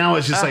driven. And now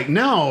it's just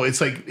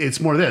it's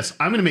more this.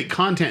 I'm going to make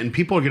content and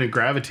people are going to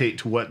gravitate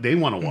to what they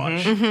want to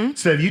watch.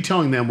 Instead of you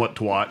telling them what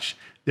to watch,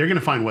 they're going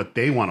to find what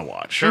they want to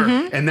watch. Sure.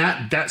 And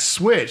that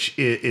switch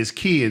is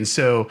key. And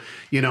so,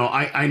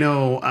 I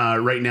know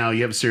right now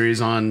you have a series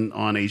on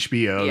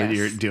HBO that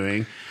you're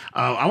doing.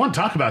 I want to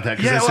talk about that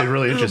because that's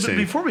really interesting.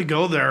 Before we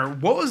go there,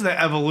 what was the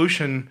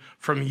evolution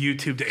from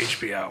YouTube to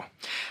HBO?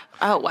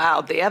 Oh, wow.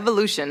 The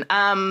evolution.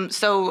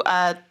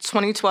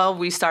 2012,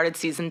 we started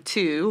season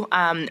 2,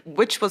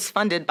 which was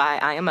funded by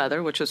I Am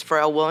Mother, which was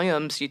Pharrell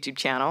Williams' YouTube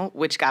channel,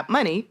 which got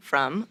money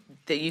from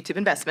the YouTube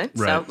investment.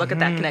 Right. So look at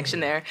that connection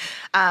there.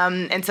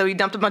 And so he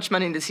dumped a bunch of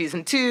money into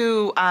season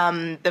 2.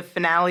 The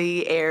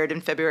finale aired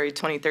in February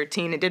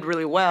 2013. It did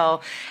really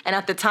well. And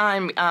at the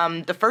time,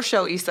 the first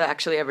show Issa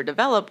actually ever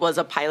developed was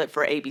a pilot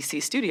for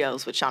ABC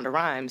Studios with Shonda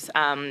Rhimes.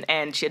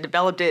 And she had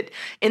developed it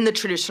in the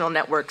traditional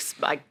network's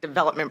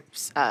development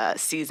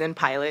season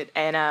pilot.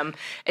 And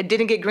it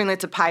didn't get greenlit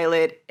to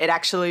pilot. It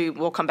actually,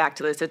 we'll come back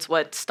to this, it's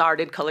what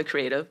started Color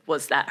Creative,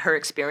 was that her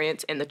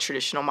experience in the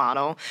traditional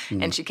model.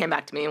 And she came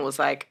back to me and was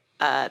like,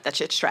 that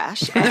shit's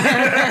trash. It's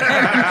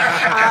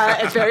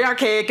very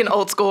archaic and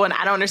old school, and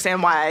I don't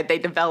understand why they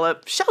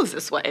develop shows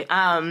this way.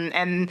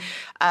 And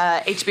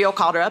HBO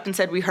called her up and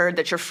said, we heard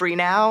that you're free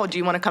now. Do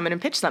you want to come in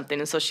and pitch something?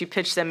 And so she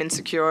pitched them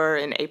Insecure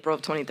in April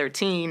of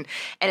 2013.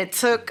 And it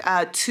took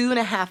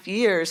 2.5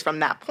 years from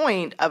that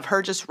point of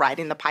her just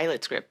writing the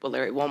pilot script with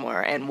Larry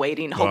Wilmore and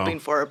waiting, hoping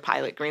for a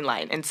pilot green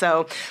light. And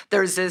so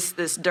there's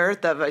this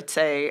dearth of, I'd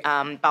say,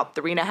 about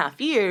 3.5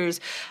 years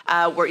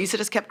where Issa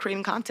just kept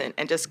creating content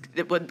and just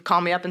it would call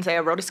me up and say,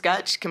 I wrote a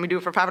sketch. Can we do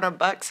it for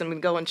 $500? And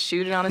we'd go and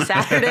shoot it on a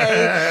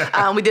Saturday.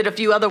 We did a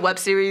few other web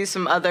series,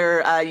 some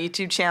other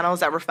YouTube channels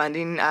that were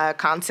funding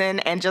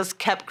content, and just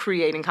kept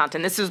creating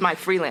content. This was my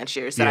freelance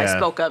years that I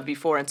spoke of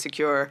before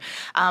Insecure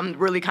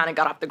really kind of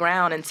got off the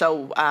ground. And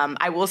so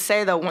I will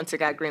say, though, once it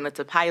got greenlit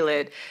to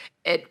pilot,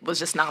 it was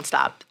just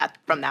nonstop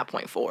from that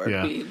point forward.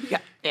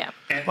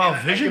 Wow,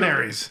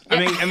 visionaries.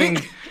 I mean,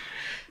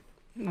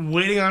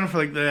 waiting on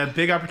for the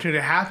big opportunity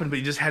to happen, but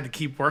you just had to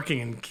keep working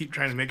and keep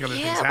trying to make other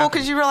things happen. Yeah, well,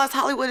 because you realize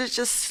Hollywood is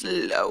just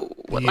slow.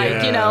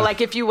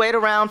 Like if you wait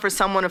around for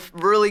someone to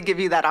really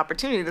give you that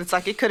opportunity, it's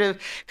like it could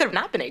have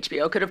not been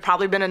HBO, could have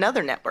probably been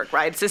another network,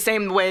 right? It's the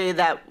same way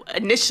that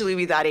initially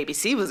we thought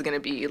ABC was going to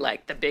be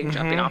like the big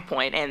jumping off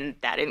point, and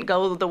that didn't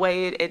go the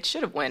way it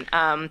should have went.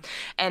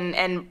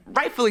 And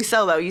rightfully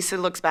so, though. Issa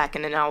looks back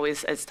and then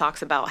always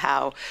talks about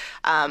how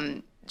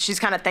she's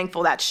kind of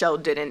thankful that show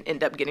didn't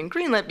end up getting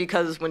greenlit,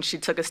 because when she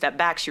took a step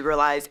back, she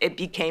realized it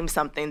became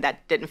something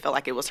that didn't feel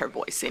like it was her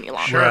voice any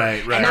longer.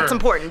 Right. And that's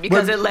important,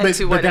 because it led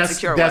to what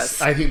Insecure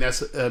was. I think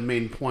that's a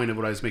main point of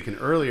what I was making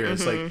earlier.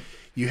 It's like,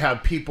 you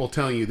have people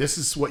telling you this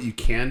is what you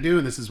can do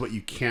and this is what you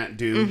can't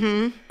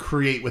do.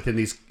 Create within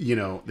these,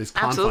 this confines.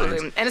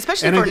 Absolutely, and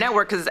especially for a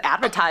network, because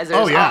advertisers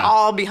are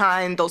all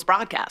behind those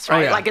broadcasts,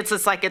 right? Like it's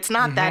just like, it's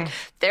not that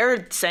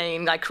they're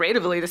saying like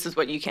creatively this is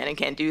what you can and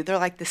can't do. They're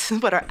like, this is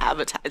what our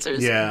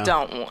advertisers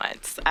don't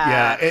want.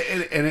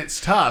 And it's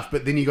tough.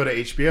 But then you go to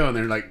HBO and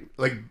they're like,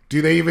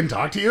 do they even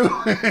talk to you?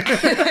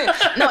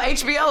 No,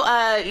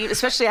 HBO,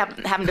 especially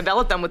having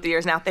developed them with the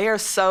years now, they are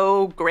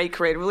so great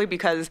creatively,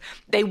 because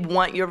they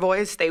want your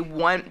voice. They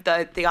want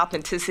the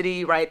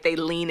authenticity, right? They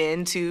lean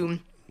into,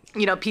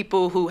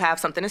 people who have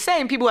something to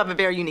say and people who have a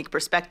very unique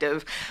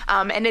perspective.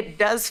 And it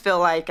does feel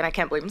like, and I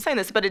can't believe I'm saying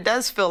this, but it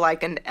does feel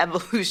like an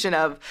evolution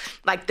of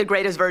like the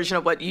greatest version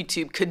of what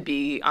YouTube could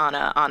be on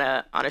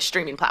a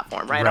streaming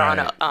platform, right?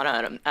 Or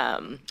on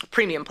a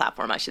premium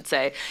platform, I should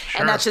say.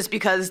 Sure. And that's just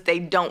because they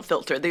don't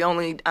filter. The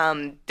only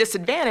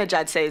disadvantage,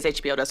 I'd say, is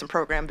HBO doesn't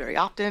program very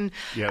often.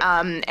 Yep.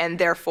 And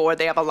therefore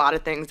they have a lot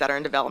of things that are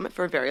in development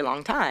for a very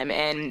long time.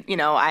 And,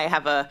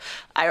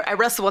 I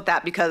wrestle with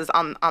that, because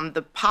on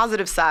the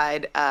positive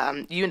side,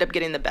 you end up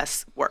getting the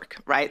best work,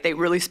 right? They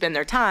really spend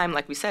their time,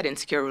 like we said,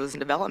 Insecure was in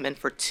development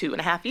for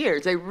 2.5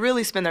 years. They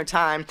really spend their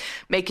time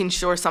making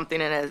sure something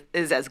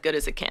is as good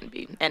as it can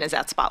be and is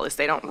that spotless.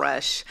 They don't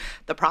rush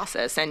the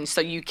process. And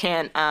so you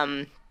can't,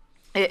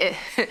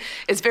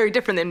 it's very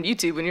different than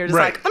YouTube when you're just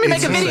like, let me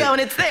make a video and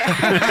it's there.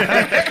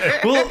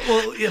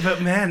 well, yeah,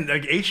 but man,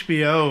 like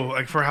HBO,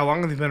 like for how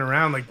long have they been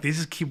around? Like they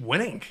just keep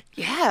winning.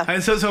 Yeah.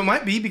 And so it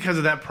might be because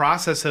of that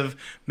process of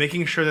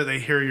making sure that they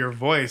hear your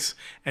voice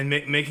and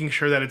making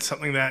sure that it's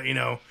something that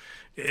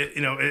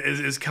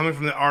is coming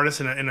from the artist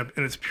in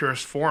its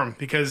purest form.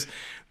 Because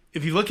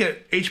if you look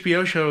at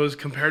HBO shows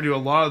compared to a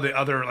lot of the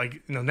other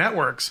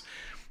networks,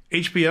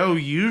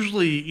 HBO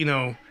usually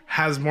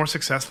has more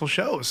successful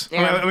shows.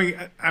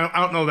 Yeah. I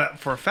don't know that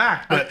for a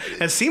fact, but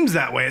it seems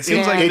that way. It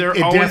seems like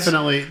they're always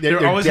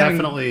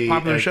definitely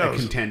popular shows. A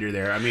contender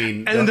there. I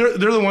mean, and they're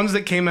the ones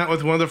that came out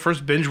with one of the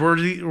first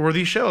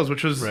binge-worthy shows,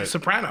 which was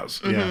Sopranos.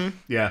 Mm-hmm.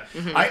 Yeah.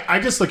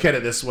 I just look at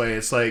it this way.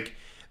 It's like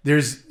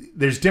there's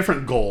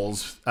different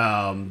goals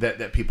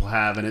that people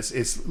have, and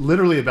it's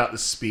literally about the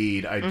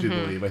speed. I do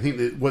believe. I think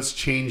that what's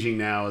changing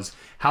now is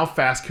how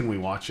fast can we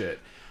watch it.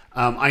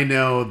 I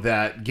know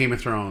that Game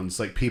of Thrones,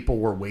 like people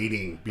were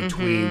waiting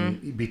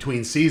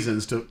between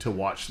seasons to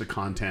watch the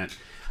content,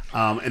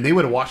 and they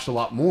would have watched a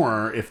lot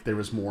more if there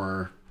was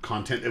more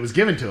content that was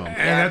given to them. And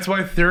that's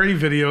why theory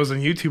videos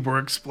on YouTube were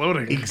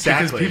exploding.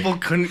 Exactly. Because people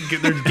couldn't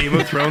get their Game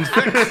of Thrones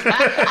fixed.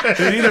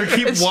 They'd either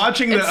keep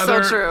watching the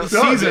other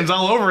seasons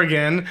all over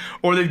again,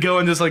 or they'd go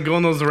and just go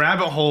in those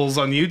rabbit holes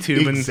on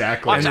YouTube and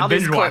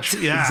binge watch.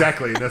 Yeah.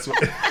 Exactly. That's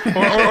what.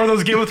 or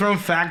those Game of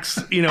Thrones facts,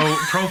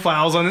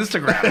 profiles on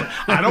Instagram.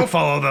 I don't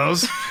follow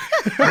those.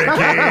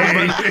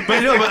 I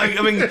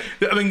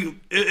mean,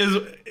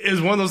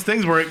 is one of those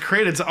things where it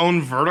created its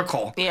own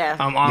vertical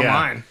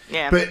online.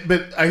 Yeah.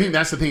 But I think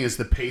that's the thing, is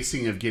the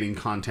pacing of getting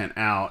content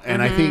out.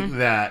 And I think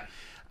that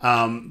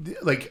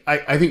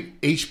I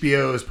think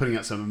HBO is putting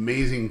out some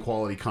amazing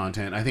quality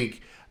content. I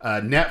think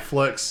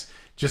Netflix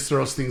just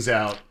throws things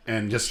out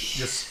and just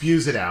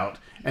spews it out.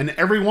 And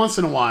every once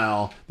in a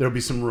while, there'll be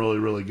some really,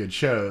 really good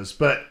shows.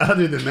 But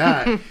other than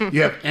that,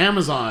 you have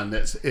Amazon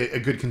that's a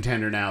good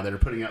contender now that are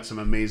putting out some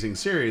amazing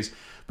series.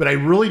 But I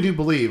really do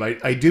believe,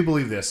 I do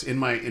believe this in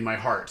my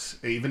heart,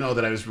 even though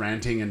that I was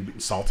ranting and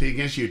salty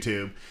against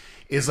YouTube,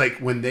 is like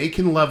when they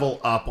can level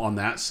up on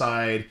that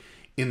side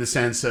in the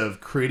sense of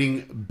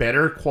creating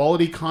better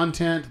quality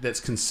content that's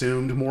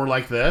consumed more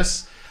like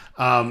this,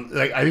 I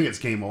think it's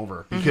game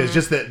over. Because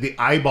just the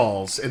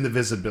eyeballs and the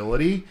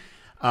visibility,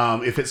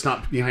 if it's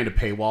not behind a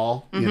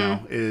paywall,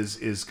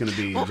 is going to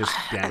be just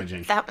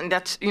damaging.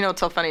 That's it's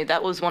so funny.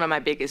 That was one of my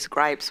biggest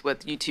gripes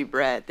with YouTube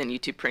Red, then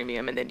YouTube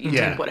Premium, and then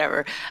YouTube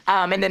whatever,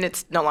 and then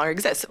it's no longer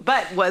exists.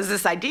 But was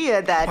this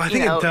idea that I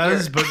think it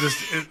does, but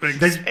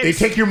they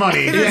take your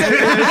money. I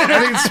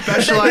think it's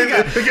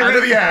specialized. They get rid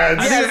of the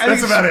ads.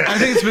 That's about it. I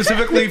think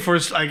specifically for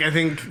I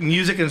think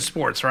music and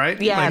sports,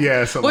 right?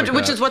 Yeah,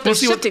 which is what they're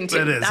shifting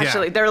to. It is,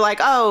 actually, they're like,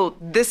 oh,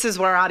 this is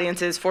where our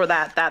audience is for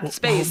that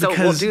space, so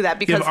we'll do that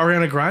because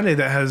Ariana Grande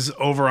that has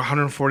over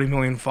 140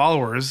 million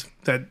followers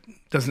that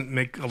doesn't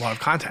make a lot of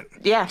content.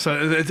 Yeah. So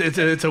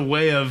it's a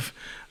way of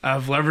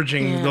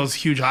leveraging those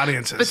huge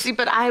audiences.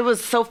 But I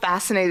was so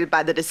fascinated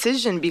by the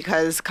decision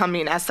because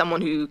coming as someone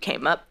who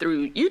came up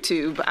through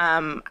YouTube,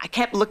 I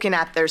kept looking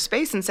at their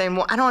space and saying,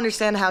 well, I don't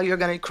understand how you're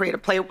going to create a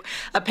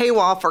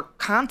paywall for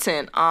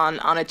content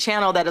on a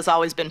channel that has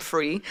always been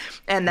free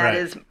and that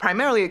is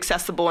primarily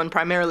accessible and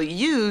primarily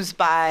used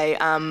by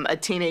a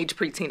teenage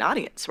preteen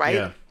audience, right?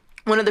 Yeah.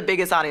 One of the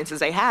biggest audiences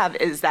they have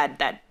is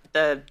that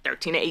the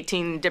 13 to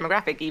 18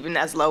 demographic, even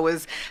as low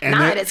as And 9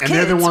 they're, as and kids,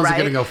 they're the ones that are right?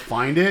 going to go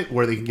find it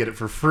where they can get it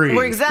for free.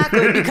 Well,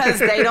 exactly, because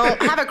they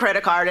don't have a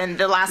credit card, and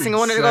the last thing I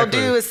wanted to go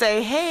Exactly. do is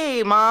say,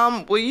 "Hey,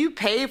 Mom, will you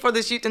pay for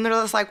this?" And they're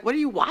just like, "What are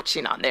you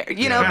watching on there?"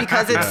 You know,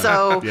 because it's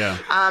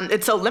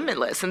it's so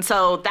limitless. And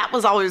so that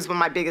was always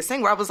my biggest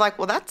thing, where I was like,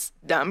 "Well, that's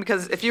dumb,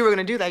 because if you were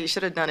going to do that, you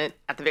should have done it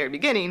at the very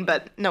beginning."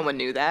 But no one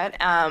knew that,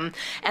 and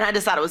I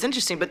just thought it was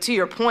interesting. But to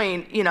your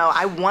point, you know,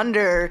 I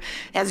wonder,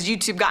 has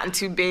YouTube gotten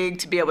too big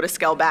to be able to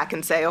scale back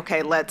and say,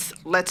 "Okay,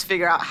 let's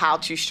figure out how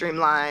to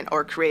streamline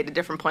or create a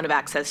different point of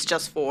access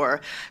just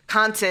for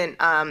content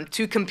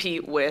to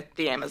compete with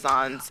the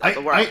Amazons of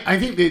the world." I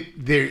think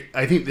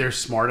that they're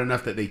smart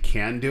enough that they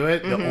can do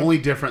it. The only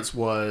difference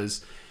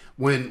was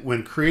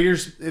when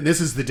creators, and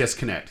this is the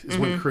disconnect, is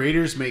when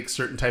creators make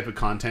certain type of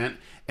content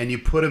and you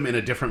put them in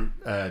a different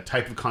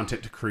type of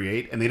content to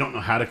create, and they don't know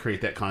how to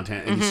create that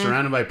content, and you're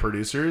surrounded by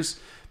producers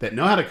that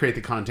know how to create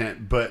the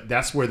content, but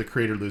that's where the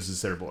creator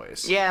loses their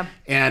voice. Yeah.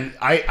 And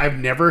I've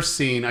never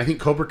seen, I think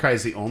Cobra Kai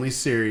is the only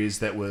series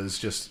that was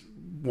just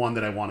one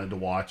that I wanted to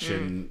watch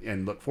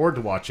and look forward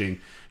to watching,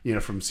 you know,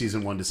 from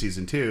season 1 to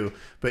season 2.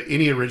 But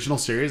any original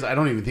series, I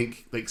don't even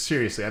think, like,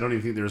 seriously, I don't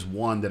even think there's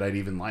one that I'd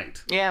even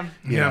liked. Yeah.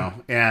 You know,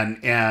 and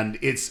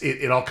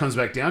it all comes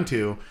back down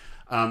to,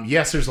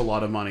 yes, there's a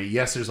lot of money.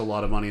 Yes, there's a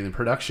lot of money in the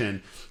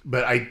production,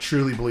 but I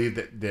truly believe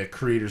that the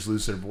creators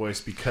lose their voice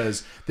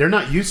because they're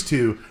not used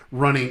to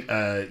running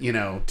a,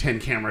 10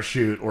 camera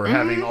shoot or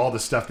having all the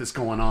stuff that's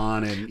going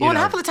on. And Well, and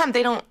half of the time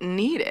they don't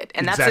need it,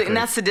 and Exactly.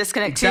 that's the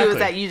disconnect too. Exactly. Is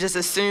that you just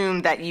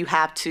assume that you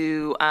have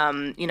to,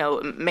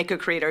 make a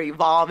creator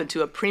evolve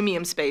into a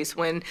premium space,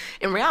 when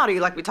in reality,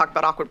 like we talked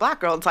about Awkward Black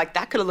Girl, it's like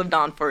that could have lived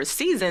on for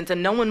seasons,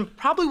 and no one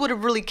probably would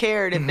have really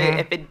cared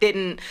if it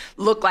didn't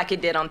look like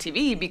it did on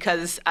TV,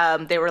 because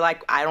they were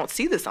like, I don't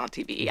see this on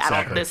TV.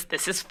 Exactly.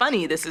 This is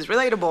funny. This is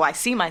relatable. I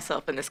see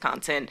myself in this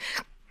content.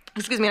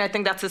 Excuse me, and I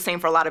think that's the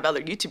same for a lot of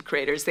other YouTube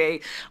creators.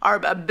 They are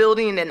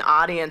building an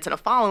audience and a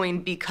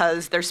following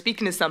because they're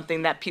speaking to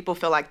something that people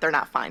feel like they're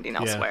not finding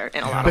elsewhere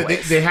in a lot of But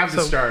ways. they have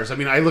the stars. I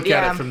mean, I look at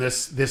Yeah. it from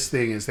this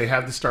thing is they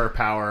have the star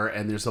power,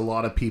 and there's a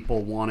lot of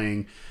people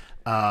wanting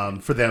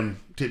for them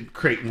to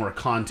create more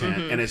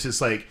content, and it's just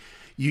like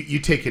you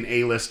take an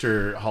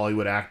A-lister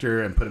Hollywood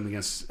actor and put him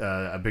against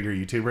a bigger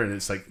YouTuber, and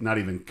it's like not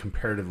even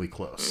comparatively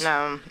close.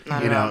 No,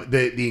 not You at all. know,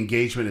 the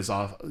engagement is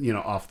off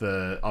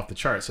the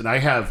charts. And I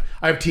have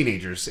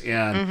teenagers,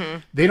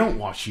 and they don't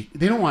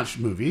watch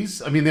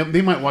movies. I mean,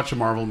 they might watch a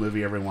Marvel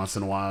movie every once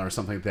in a while or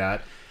something like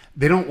that.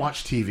 They don't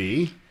watch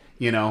TV,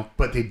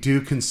 but they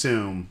do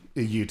consume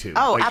YouTube.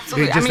 Oh, Like,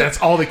 absolutely. that's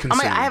all they consume.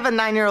 I have a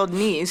 9-year-old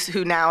niece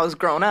who now has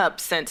grown up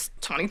since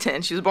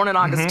 2010. She was born in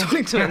August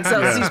 2010,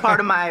 so she's part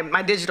of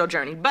my digital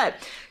journey. But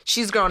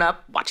she's grown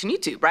up watching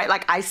YouTube, right?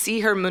 Like, I see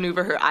her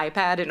maneuver her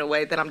iPad in a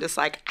way that I'm just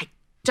like, I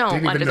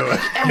don't Didn't even know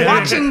understand. it. And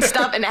watching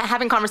stuff and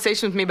having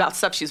conversations with me about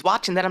stuff she's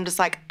watching that I'm just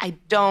like,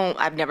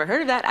 I've never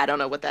heard of that. I don't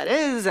know what that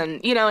is.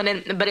 And,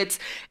 but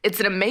it's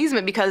an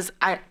amazement because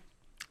I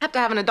have to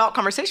have an adult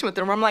conversation with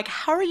her where I'm like,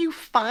 how are you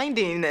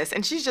finding this?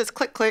 And she's just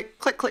click, click,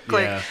 click, click,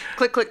 click, Yeah.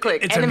 click, click,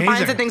 click. It's and then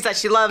finds the amazing. things that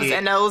she loves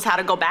and knows how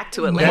to go back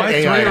to it later. My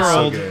AI is so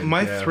 3-year-old, good,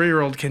 my yeah.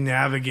 3-year-old can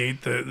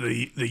navigate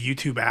the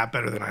YouTube app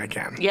better than I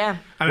can. Yeah.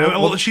 I mean,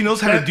 Well, she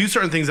knows how to do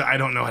certain things that I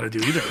don't know how to do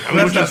either. I mean,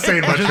 That's which not is-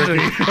 saying much, which is-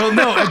 Ricky. Well,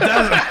 no, it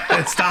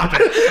doesn't. Stop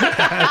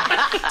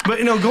it. But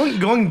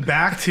going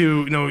back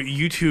to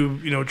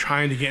YouTube,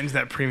 trying to get into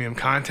that premium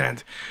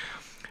content.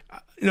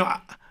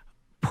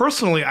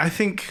 Personally, I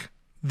think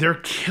they're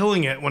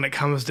killing it when it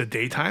comes to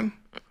daytime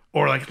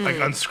or like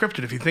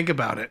unscripted. If you think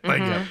about it,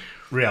 like.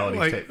 reality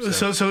Like tapes.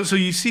 so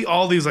you see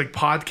all these like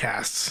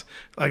podcasts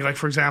like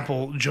for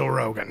example Joe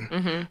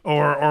Rogan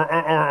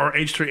or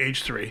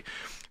H3H3.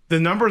 The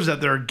numbers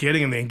that they're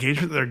getting and the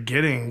engagement that they're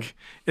getting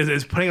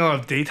is putting a lot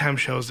of daytime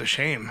shows to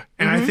shame.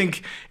 And I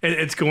think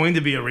it's going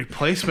to be a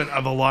replacement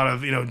of a lot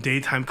of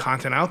daytime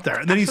content out there.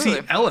 And then you see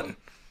Absolutely. Ellen.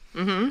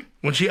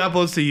 When she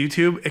uploads to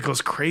YouTube, it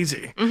goes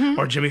crazy.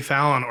 Or Jimmy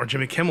Fallon or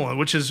Jimmy Kimmel,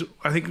 which is,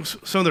 I think,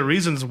 some of the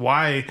reasons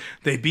why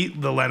they beat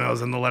the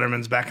Lenos and the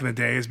Lettermans back in the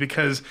day is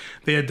because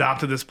they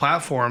adopted this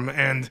platform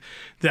and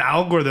the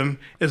algorithm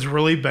is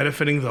really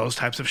benefiting those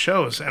types of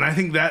shows. And I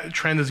think that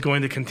trend is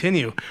going to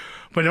continue.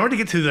 But in order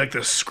to get to like the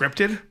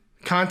scripted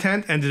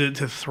content and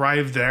to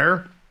thrive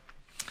there,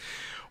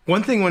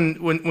 one thing when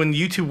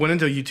YouTube went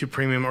into YouTube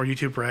Premium or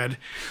YouTube Red,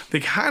 they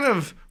kind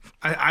of,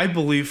 I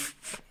believe,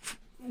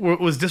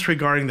 was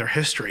disregarding their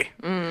history.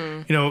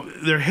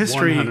 Their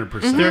history.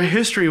 100%. Their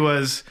history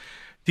was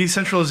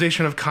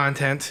decentralization of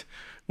content,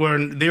 where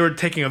they were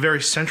taking a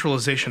very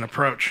centralization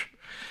approach,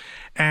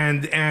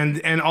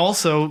 and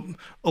also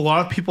a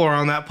lot of people are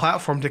on that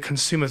platform to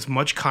consume as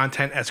much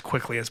content as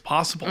quickly as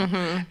possible,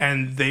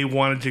 and they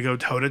wanted to go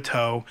toe to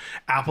toe,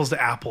 apples to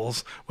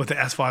apples with the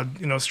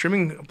SVOD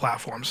streaming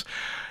platforms.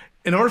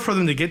 In order for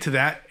them to get to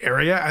that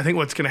area, I think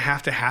what's going to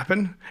have to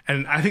happen,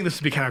 and I think this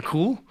would be kind of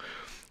cool,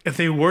 if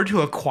they were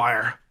to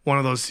acquire one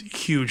of those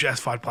huge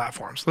SVOD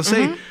platforms, let's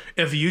say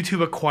if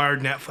YouTube acquired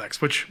Netflix,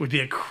 which would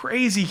be a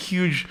crazy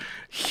huge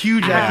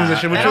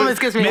acquisition. Which It almost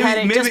gives me a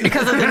headache just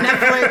because of the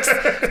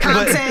Netflix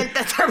content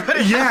that's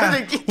already yeah.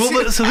 happening.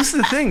 Well, so this is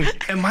the thing.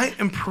 It might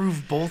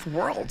improve both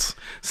worlds.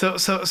 So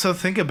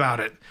think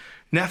about it.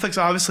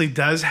 Netflix obviously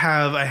does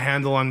have a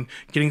handle on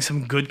getting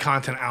some good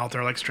content out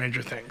there, like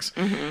Stranger Things.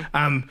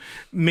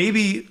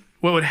 Maybe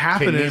what would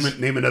happen is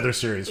name another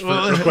series.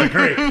 Real quick,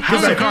 hurry.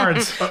 House of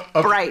Cards.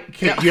 Right.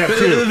 Okay, you have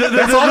two.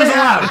 That's all they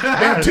have. They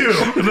have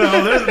two.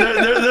 No,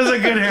 there's a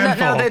good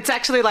handful. No, it's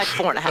actually like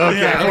 4.5. Okay,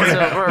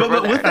 Yeah, so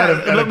But with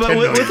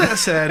 $10 with that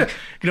said,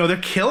 they're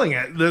killing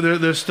it.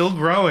 They're still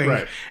growing.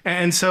 Right.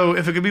 And so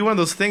if it could be one of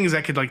those things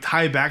that could like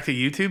tie back to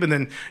YouTube, and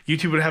then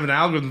YouTube would have an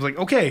algorithm like,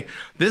 okay,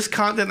 this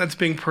content that's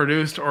being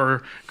produced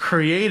or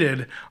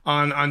created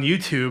on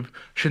YouTube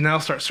should now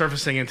start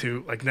surfacing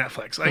into like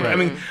Netflix. Like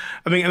Right.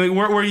 I mean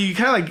where you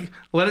kind of like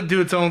let it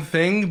do its own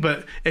thing,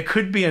 but it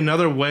could be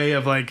another way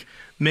of like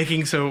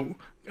making so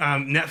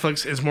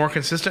Netflix is more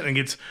consistent and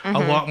gets a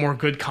lot more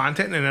good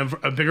content and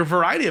a bigger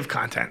variety of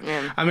content.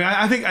 I mean,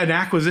 I think an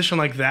acquisition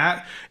like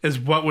that is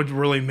what would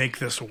really make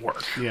this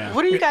work. Yeah.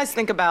 What do you guys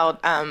think about,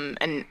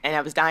 and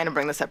I was dying to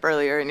bring this up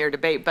earlier in your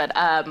debate, but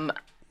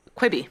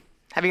Quibi.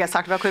 Have you guys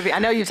talked about Quibi? I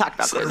know you've talked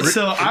about Quibi.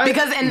 So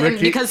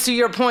because to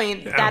your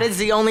point, that is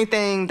the only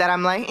thing that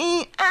I'm like,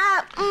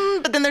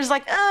 but then there's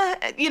like,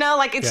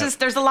 it's just,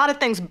 there's a lot of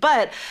things.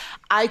 But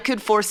I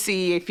could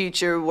foresee a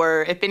future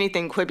where, if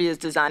anything, Quibi is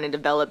designed and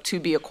developed to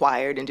be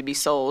acquired and to be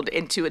sold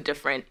into a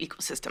different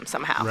ecosystem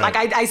somehow. Right.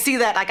 Like, I see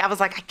that. Like, I was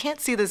like, I can't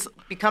see this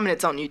becoming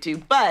its own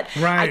YouTube, but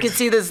I Right. could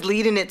see this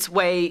leading its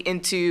way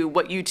into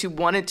what YouTube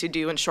wanted to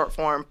do in short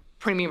form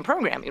premium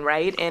programming,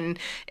 right? And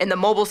in the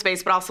mobile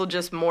space, but also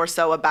just more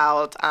so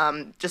about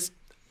just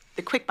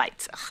the quick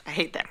bites. Ugh, I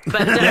hate that,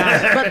 but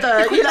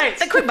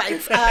the quick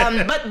bites.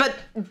 But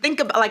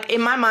think about, like,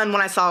 in my mind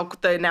when I saw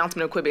the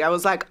announcement of Quibi, I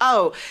was like,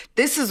 oh,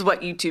 this is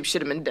what YouTube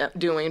should have been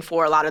doing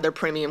for a lot of their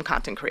premium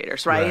content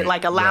creators, right? Right,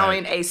 Like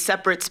allowing right. a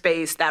separate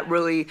space that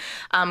really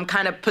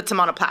kind of puts them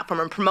on a platform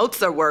and promotes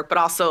their work, but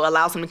also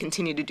allows them to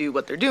continue to do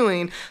what they're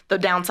doing. The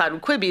downside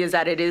with Quibi is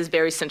that it is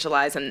very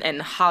centralized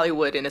and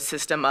Hollywood in a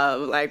system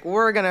of like,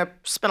 we're gonna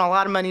spend a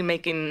lot of money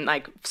making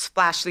like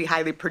splashy,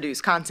 highly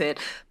produced content,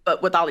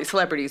 but with all these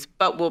celebrities,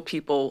 but will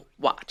people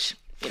watch?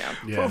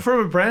 Yeah. From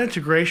a brand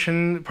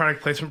integration,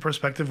 product placement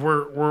perspective,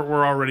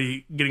 we're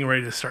already getting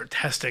ready to start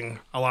testing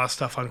a lot of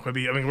stuff on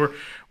Quibi. I mean, we're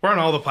on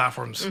all the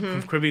platforms,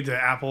 from Quibi to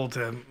Apple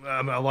to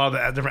a lot of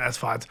the different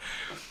SVODs.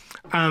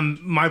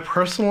 My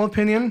personal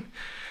opinion,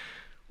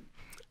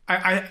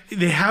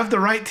 they have the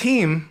right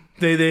team.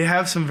 They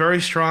have some very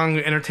strong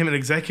entertainment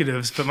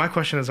executives, but my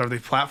question is, are they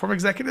platform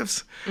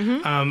executives?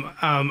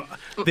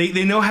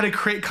 They know how to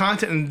create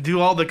content and do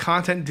all the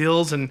content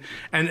deals, and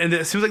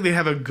it seems like they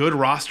have a good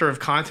roster of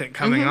content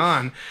coming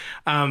on.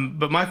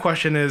 But my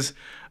question is,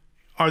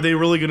 are they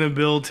really going to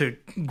be able to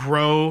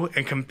grow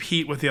and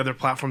compete with the other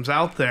platforms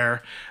out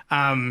there?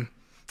 Do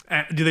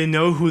they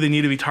know who they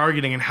need to be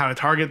targeting and how to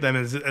target them?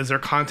 Is their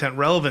content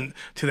relevant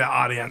to that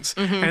audience?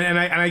 And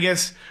I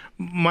guess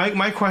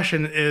my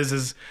question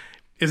is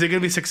it going to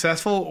be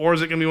successful, or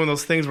is it going to be one of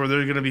those things where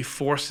they're going to be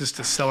forced just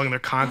to selling their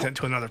content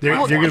to another They're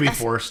platform? going to be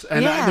forced.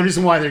 And the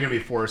reason why they're going to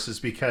be forced is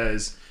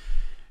because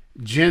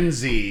Gen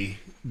Z,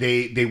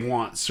 they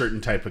want certain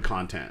type of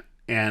content.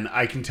 And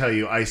I can tell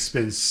you, I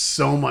spend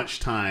so much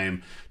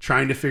time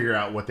trying to figure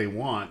out what they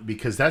want,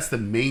 because that's the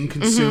main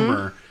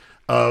consumer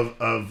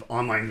of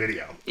online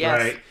video, Yes.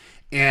 right?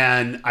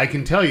 And I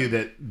can tell you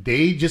that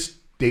they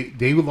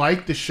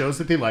like the shows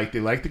that they like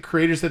the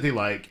creators that they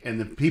like, and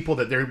the people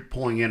that they're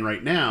pulling in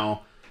right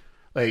now,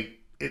 like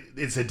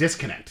it's a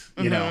disconnect,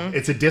 you know,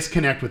 it's a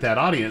disconnect with that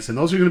audience. And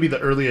those are going to be the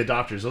early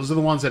adopters. Those are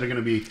the ones that are going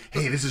to be,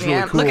 hey, this is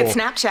really cool. Look at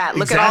Snapchat.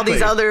 Look at all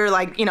these other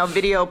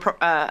video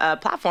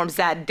platforms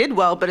that did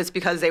well, but it's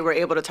because they were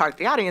able to target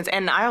the audience.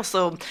 And I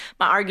also,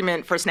 my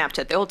argument for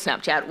Snapchat, the old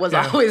Snapchat, was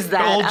always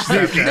that. old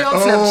Snapchat. The old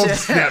Old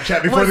Snapchat.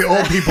 Snapchat before the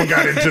old people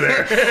got into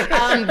there.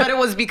 But it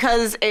was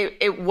because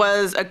it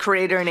was a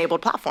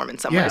creator-enabled platform in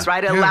some ways,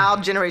 right? It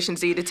allowed Generation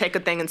Z to take a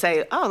thing and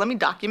say, oh, let me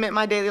document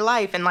my daily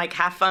life and like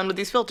have fun with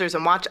these filters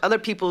and watch other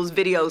people's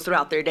videos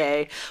throughout their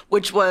day,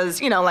 which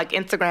was, like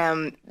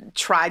Instagram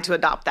tried to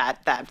adopt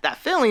that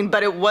feeling,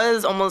 but it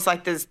was almost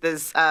like this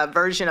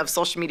version of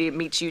social media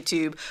meets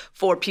YouTube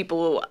for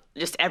people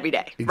just every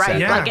day, right?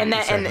 Exactly. Like,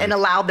 Exactly. and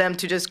allow them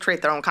to just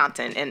create their own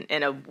content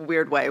in a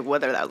weird way,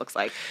 whether that looks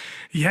like.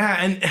 Yeah,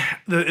 and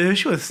the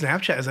issue with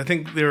Snapchat is I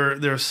think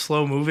they're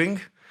slow moving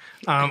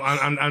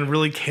on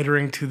really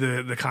catering to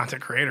the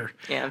content creator.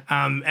 Yeah.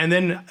 And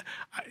then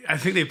I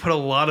think they put a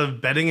lot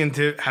of betting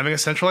into having a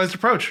centralized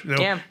approach,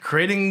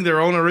 creating their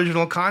own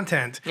original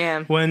content.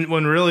 Yeah. When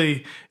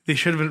really they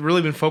should have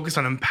really been focused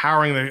on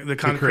empowering the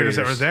content creators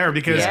that were there,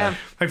 because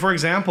like, for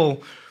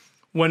example,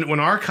 when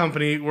our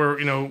company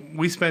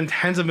we spend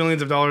tens of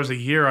millions of dollars a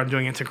year on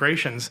doing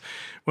integrations,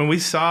 when we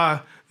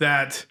saw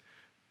that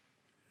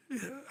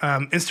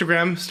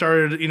Instagram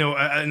started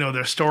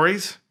their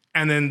stories,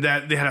 and then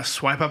that they had a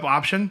swipe up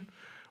option,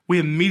 we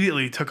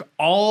immediately took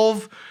all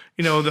of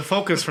the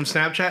focus from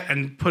Snapchat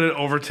and put it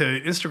over to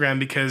Instagram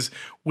because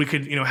we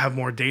could, have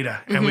more data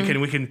and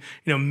we can,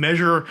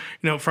 measure,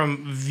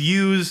 from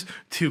views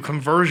to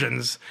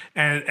conversions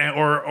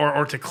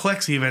or to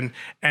clicks even.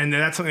 And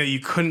that's something that you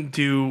couldn't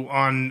do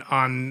on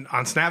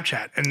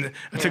Snapchat. And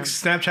it took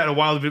Snapchat a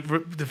while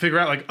to figure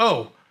out like,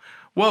 oh,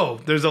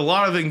 whoa, there's a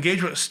lot of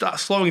engagement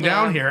slowing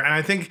down here. And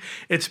I think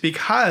it's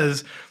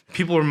because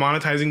people are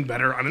monetizing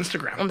better on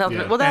Instagram.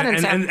 Well, that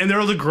and they're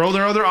able to grow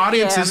their other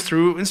audiences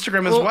through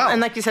Instagram as well.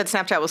 And like you said,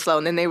 Snapchat was slow.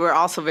 And then they were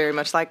also very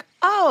much like,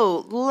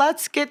 oh,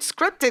 let's get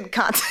scripted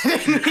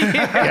content in here.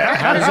 Yeah,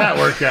 how does that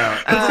work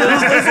out?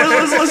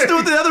 Let's do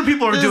what the other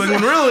people are doing.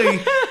 And really,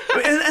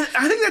 and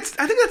I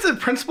think that's a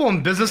principle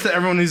in business that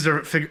everyone needs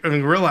to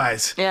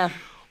realize. Yeah.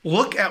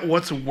 Look at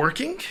what's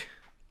working.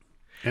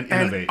 And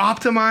innovate.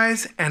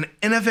 Optimize and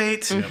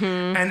innovate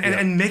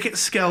and make it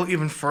scale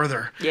even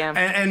further. Yeah.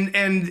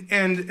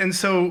 And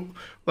so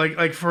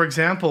like for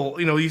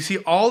example, you see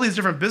all these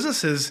different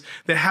businesses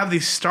that have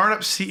these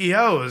startup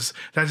CEOs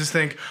that just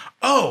think,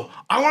 oh,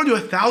 I want to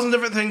do 1,000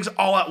 different things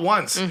all at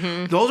once.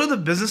 Those are the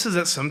businesses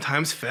that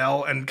sometimes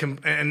fail and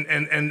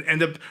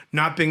end up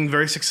not being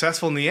very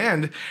successful in the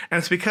end. And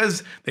it's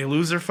because they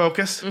lose their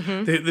focus.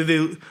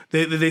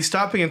 They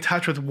stop being in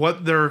touch with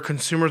what their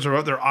consumers or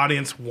what their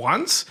audience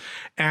wants,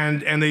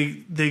 and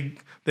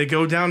they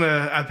go down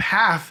a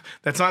path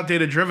that's not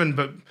data driven,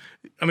 but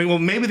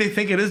maybe they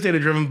think it is data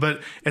driven, but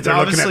it's they're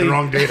obviously looking at the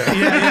wrong data.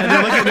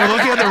 They're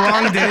looking at the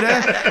wrong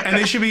data, and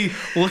they should be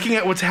looking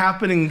at what's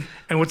happening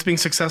and what's being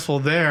successful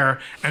there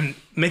and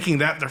making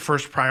that their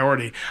first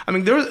priority.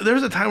 There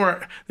was a time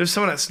where there's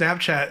someone at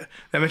Snapchat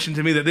that mentioned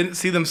to me that they didn't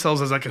see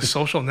themselves as like a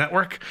social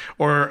network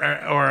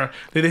or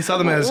they saw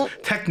them as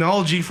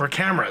technology for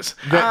cameras.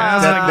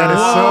 That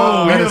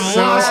is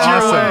so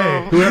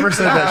awesome. Whoever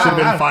said that should have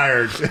been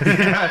fired.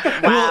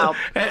 Wow.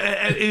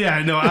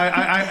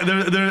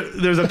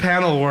 There's a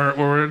panel where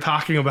we're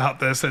talking about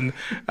this, and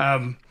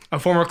a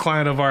former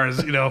client of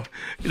ours,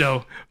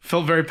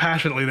 felt very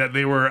passionately that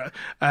they were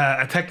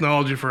a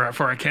technology for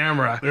a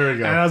camera. There we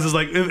go. And I was just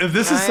like, if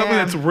this is something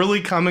that's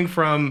really coming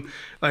from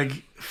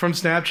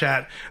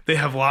Snapchat, they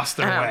have lost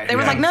their way. They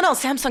were like, no,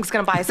 Samsung's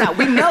going to buy us out.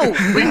 We know.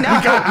 We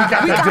got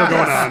that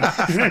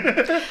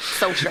deal going on.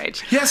 So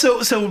strange. Yeah,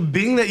 so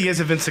being that you guys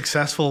have been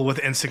successful with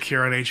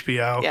Insecure on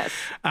HBO, yes.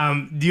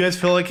 Do you guys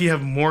feel like you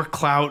have more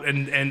clout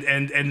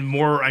and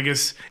more, I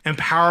guess,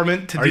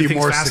 empowerment to do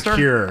things faster?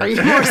 Secure? Are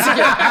you more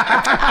secure?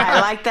 I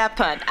like that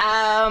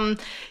pun.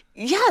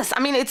 Yes,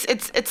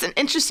 it's an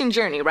interesting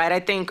journey, right? I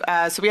think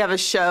so. We have a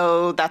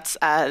show that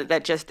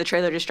the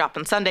trailer just dropped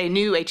on Sunday.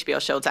 New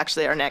HBO show. It's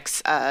actually our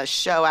next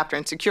show after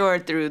Insecure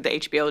through the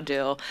HBO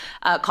deal,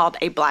 called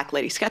A Black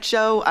Lady Sketch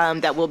Show.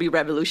 That will be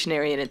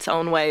revolutionary in its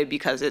own way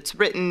because it's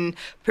written,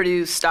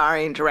 produced,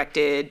 starring,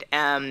 directed,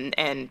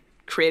 and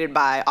created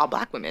by all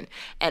Black women,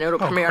 and it'll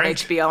premiere on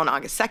HBO on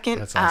August 2nd.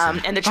 That's awesome.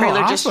 Oh, And the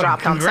trailer just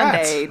dropped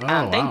Congrats. on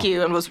Sunday. Thank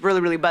you, and was really,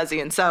 really buzzy.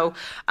 And so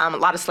a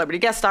lot of celebrity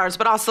guest stars,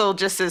 but also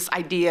just this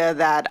idea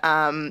that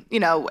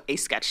a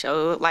sketch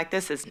show like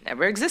this has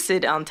never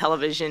existed on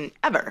television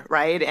ever,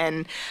 right?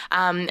 And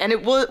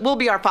it will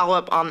be our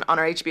follow-up on our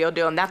HBO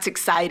deal, and that's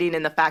exciting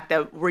in the fact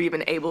that we're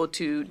even able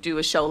to do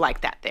a show like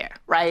that there,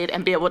 right?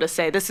 And be able to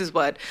say this is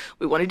what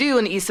we want to do,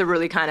 and Issa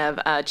really kind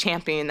of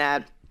championing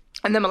that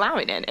and them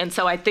allowing it. And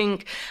so I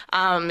think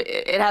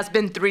it has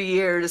been 3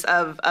 years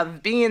of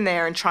being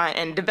there and trying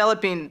and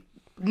developing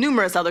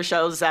numerous other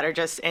shows that are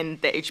just in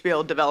the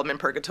HBO development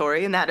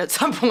purgatory, and that at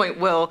some point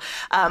will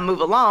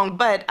move along.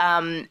 But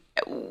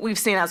we've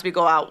seen as we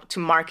go out to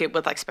market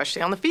with,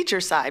 especially on the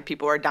feature side,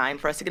 people are dying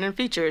for us to get in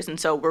features. And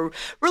so we're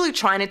really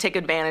trying to take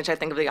advantage, I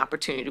think, of the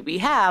opportunity we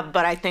have.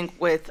 But I think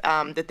with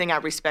the thing I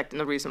respect and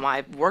the reason why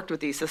I've worked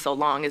with Issa so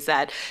long is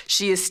that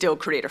she is still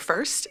creator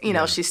first.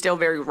 She's still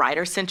very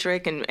writer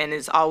centric and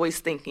is always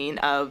thinking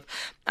of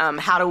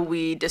how do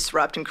we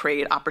disrupt and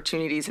create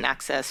opportunities and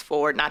access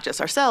for not just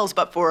ourselves,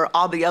 but for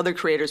all the other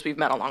creators we've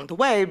met along the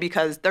way,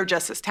 because they're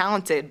just as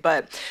talented.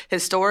 But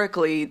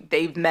historically,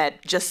 they've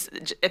met just,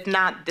 if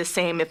not the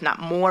same, if not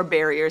more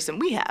barriers than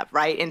we have,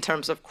 right? In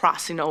terms of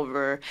crossing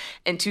over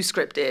into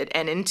scripted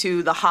and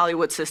into the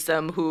Hollywood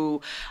system,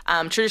 who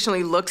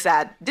traditionally looks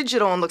at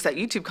digital and looks at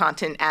YouTube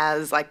content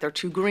as like they're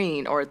too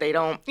green, or they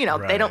don't,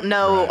 they don't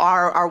know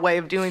our way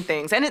of doing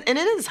things. And it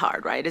is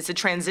hard, right? It's a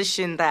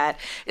transition that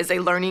is a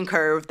learning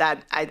curve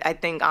that I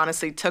think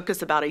honestly took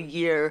us about a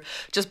year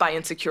just by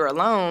Insecure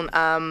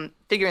alone.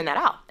 Figuring that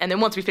out. And then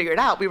once we figured it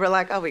out, we were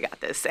like, oh, we got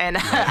this. And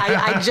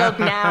I joke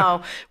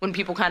now when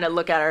people kind of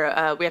look at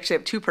our, we actually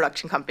have 2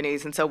 production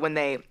companies. And so when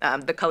they,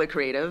 The Color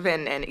Creative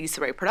and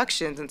Issa Rae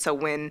Productions. And so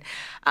when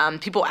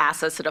people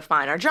ask us to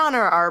define our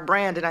genre, our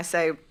brand, and I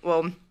say,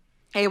 well,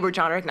 hey, we're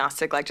genre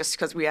agnostic. Like, just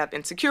because we have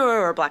Insecure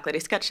or Black Lady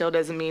Sketch Show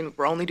doesn't mean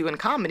we're only doing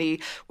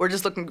comedy. We're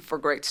just looking for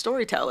great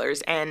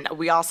storytellers. And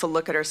we also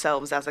look at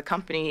ourselves as a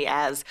company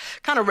as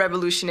kind of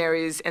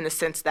revolutionaries in the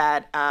sense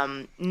that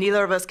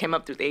neither of us came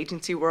up through the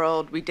agency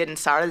world. We didn't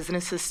start as an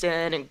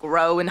assistant and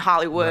grow in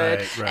Hollywood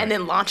Right. and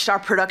then launched our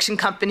production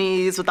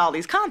companies with all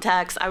these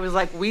contacts. I was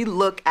like, we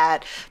look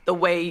at the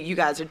way you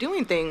guys are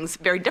doing things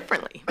very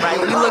differently, right?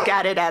 We look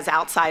at it as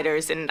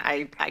outsiders, and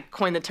I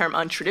coined the term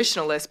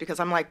untraditionalist because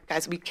I'm like,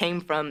 guys, we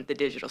came from the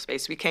digital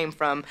space. We came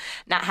from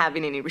not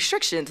having any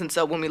restrictions. And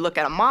so when we look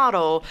at a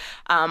model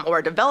or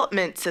a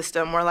development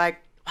system, we're like,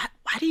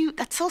 why do you,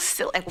 that's so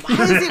silly. Like, why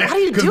do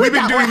you Because do we've it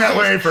been doing that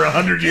way for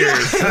 100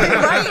 years.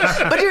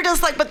 right? But you're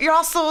just like, but you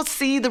also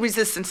see the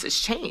resistances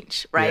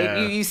change, right?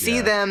 Yeah, You see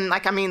yeah. them,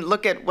 like, I mean,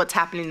 look at what's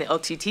happening in the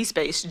OTT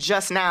space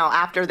just now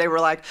after they were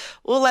like,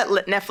 we'll let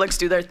Netflix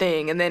do their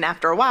thing. And then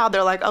after a while,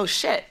 they're like, oh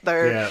shit,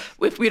 Yeah.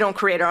 if we don't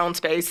create our own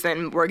space,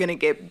 then we're going to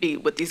get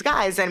beat with these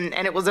guys. And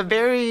it was a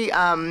very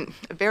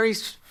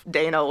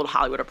day and old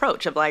Hollywood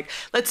approach of like,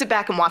 let's sit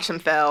back and watch them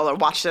fail or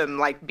watch them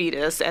like beat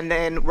us, and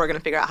then we're gonna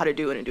figure out how to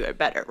do it and do it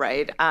better,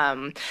 right?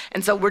 And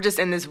so we're just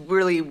in this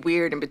really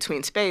weird in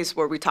between space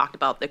where we talked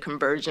about the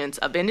convergence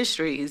of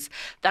industries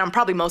that I'm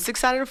probably most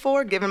excited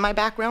for, given my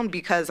background,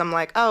 because I'm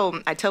like,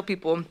 I tell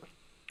people,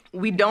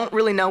 we don't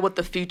really know what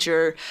the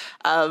future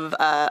of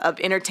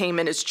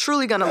entertainment is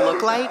truly going to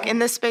look like in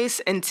this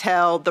space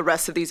until the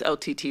rest of these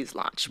OTTs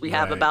launch. We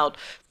have Right. about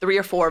 3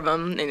 or 4 of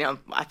them. And,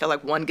 I feel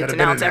like one gets That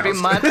have announced been every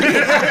announced. month.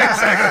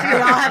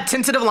 They all have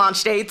tentative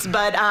launch dates,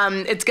 but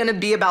it's going to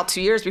be about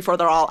 2 years before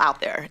they're all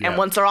out there. Yeah. And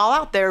once they're all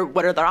out there,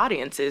 what are their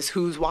audiences?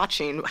 Who's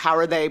watching? How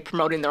are they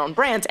promoting their own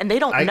brands? And they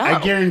don't know. I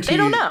guarantee they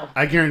don't you, know.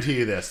 I guarantee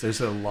you this.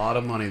 There's a lot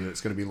of money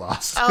that's going to be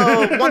lost.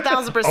 Oh,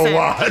 1,000%. A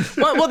lot.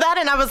 Well, that,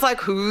 and I was like,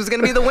 who's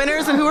going to be the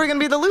winners and who are going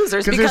to be the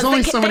losers? Because Because there's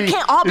only they, so they many,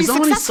 can't all be there's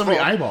only successful. so many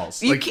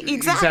eyeballs. You Like,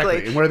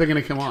 exactly. And where are they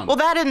going to come on? Well,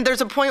 that, and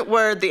there's a point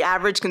where the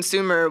average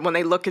consumer, when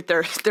they look at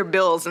their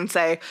bills and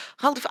say,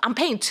 oh, I'm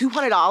paying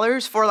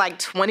 $200 for like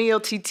 20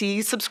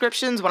 OTT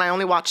subscriptions when I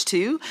only watch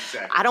 2.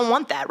 Exactly. I don't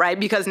want that, right?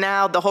 Because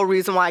now the whole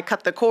reason why I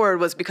cut the cord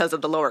was because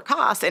of the lower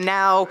cost. And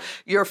now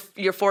you're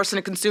forcing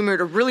a consumer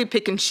to really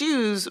pick and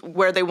choose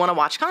where they want to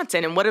watch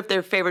content. And what if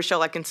their favorite show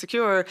like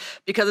Insecure,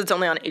 because it's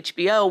only on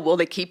HBO, will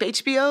they keep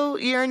HBO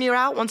year in, year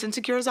out once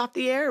Insecure is off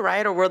the air,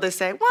 right? Or will they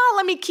say, well,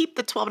 let me keep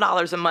the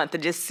 $12 a month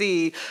and just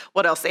see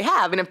what else they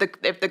have? And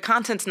if the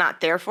content's not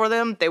there for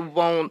them, they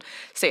won't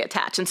stay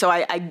attached. And so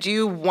I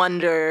do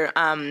wonder,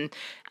 and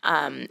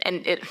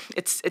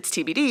it's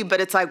TBD, but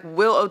it's like,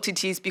 will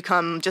OTTs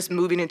become just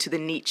moving into the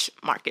niche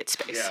market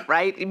space, Yeah.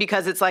 right?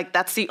 Because it's like,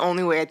 that's the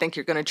only way I think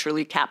you're going to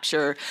truly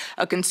capture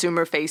a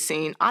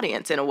consumer-facing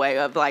audience in a way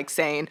of like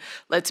saying,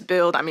 let's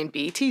build, I mean,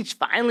 BET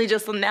finally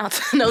just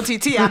announced an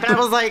OTT app, and I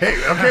was like, okay,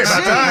 about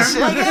time. sheesh.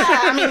 Like, yeah,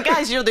 I mean,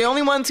 guys, you're the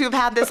only ones who have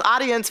had this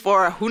audience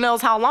for who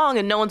knows how long,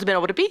 and no one's been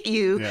able to beat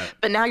you, Yeah.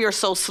 but now you're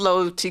so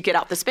slow to get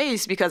out the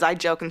space, because I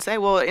joke and say,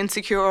 well,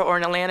 Insecure or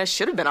in Atlanta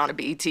should have been on a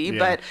BET,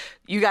 but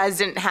you guys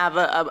didn't have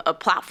a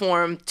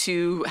platform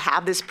to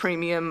have this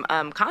premium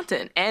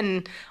content,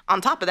 and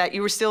on top of that,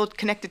 you were still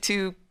connected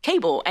to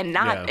cable and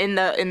not Yeah.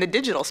 in the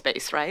digital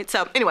space, right?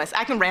 So, anyways,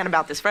 I can rant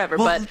about this forever,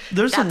 Well, but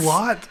there's that's- a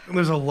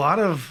lot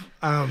of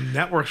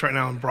networks right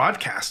now in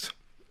broadcast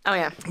Oh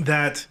yeah,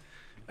 that,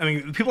 I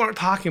mean, people aren't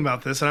talking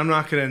about this, and I'm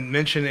not going to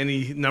mention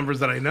any numbers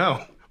that I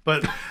know,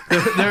 but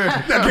they're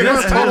Okay,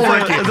 that's total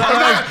Ricky.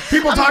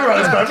 People talk about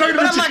this, but I'm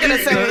not going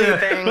to say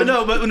anything. But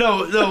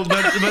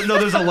no,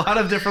 there's a lot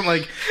of different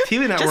like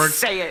TV networks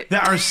say it.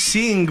 that are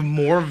seeing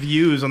more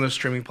views on their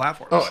streaming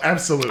platforms. Oh,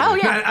 absolutely. Oh,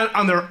 yeah.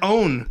 On their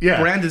own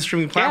Yeah. branded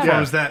streaming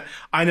platforms Yeah. that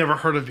I never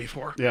heard of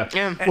before. Yeah.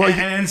 Yeah. And, Well,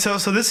 and so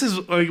this is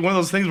like one of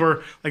those things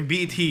where like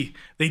BET,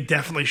 they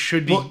definitely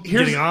should be Well,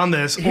 here's- getting on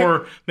this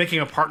or making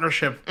a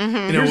partnership,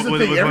 here's the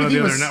with thing. one of Everything the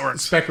other was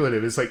networks.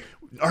 speculative. It's like,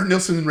 are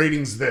Nielsen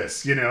ratings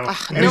this? And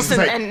it's Nielsen-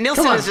 like, and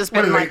Nielsen come on, has just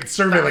what been do they like-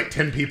 survey like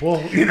 10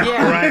 people.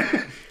 Yeah.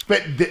 Right.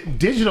 But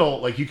digital,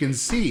 like you can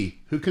see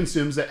who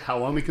consumes it, how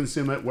long they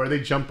consume it, where they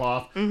jump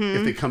off,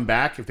 if they come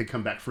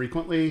back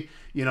frequently.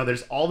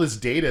 There's all this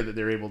data that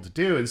they're able to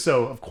do. And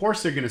so, of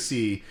course, they're going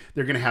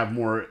to have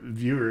more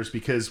viewers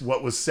because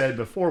what was said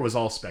before was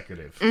all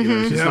speculative.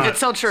 It's just not- It's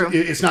so true.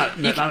 It's not,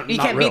 You can't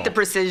real. meet the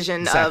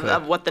precision Exactly.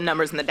 of what the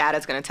numbers and the data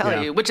is going to tell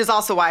Yeah. you, which is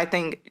also why I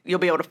think you'll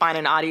be able to find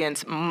an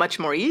audience much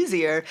more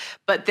easier.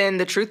 But then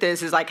the truth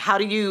is like, how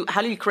do you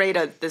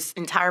create this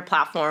entire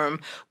platform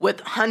with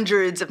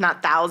hundreds, if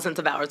not thousands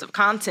of hours of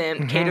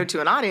content catered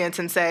to an audience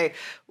and say,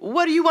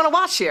 what do you want to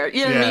watch here?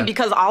 You know what I Yeah. mean?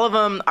 Because all of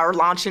them are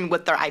launching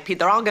with their IP.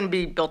 They're all going to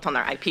be built on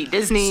their IP.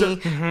 Disney,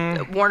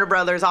 Warner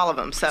Brothers, all of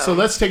them. So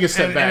let's take a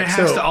step And back. it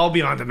has So to all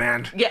be on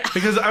demand. Yeah.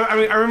 Because I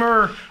mean, I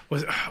remember,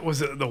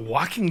 was it The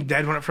Walking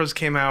Dead when it first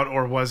came out,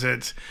 or was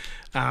it?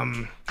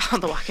 The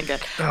Walking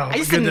Dead. Oh I my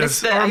used to goodness! miss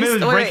the. Or I maybe it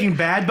used was to- Breaking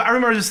Bad. But I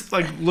remember just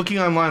like looking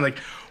online, like,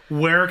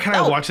 where can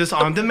I watch this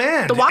on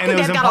demand? The Walking And it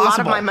was Dead got a lot of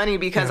impossible. my money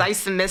because I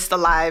used to miss the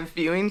live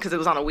viewing because it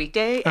was on a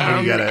weekday,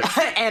 and You got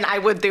it. and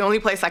the only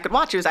place I could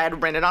watch it was I had to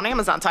rent it on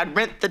Amazon. So I'd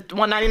rent the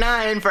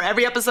 $1.99 for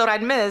every episode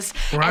I'd missed,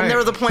 Right. and there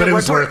was a point But it where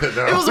was worth it,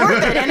 though. It was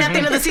worth it. And at the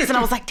end of the season,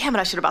 I was like, damn it,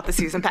 I should have bought the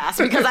season pass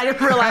because I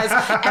didn't realize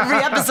every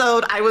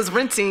episode I was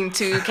renting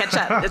to catch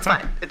up. It's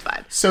fine. It's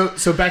fine.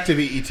 So back to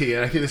BET,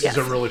 and I think this is Yes.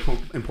 a really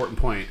important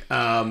point.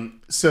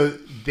 So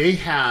they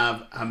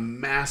have a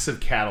massive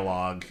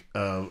catalog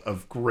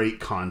of great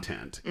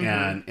content,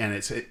 and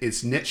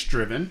it's niche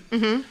driven.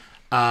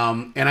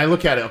 And I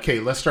look at it. Okay,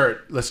 let's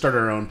start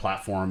our own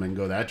platform and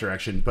go that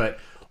direction. But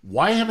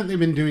why haven't they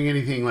been doing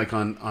anything like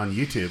on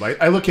YouTube?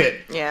 I look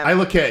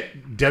at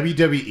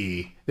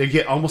WWE. They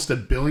get almost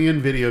 1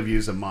 billion video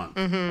views a month.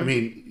 I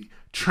mean,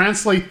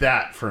 translate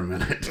that for a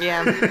minute.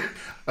 Yeah.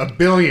 1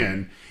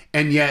 billion,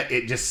 and yet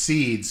it just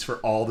seeds for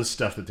all the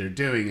stuff that they're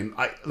doing, and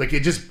it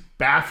just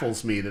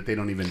baffles me that they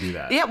don't even do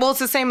that. Yeah, well, it's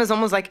the same as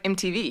almost like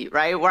MTV,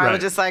 right? Where I Right. was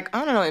just like,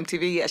 I don't know,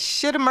 MTV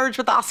should have merged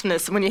with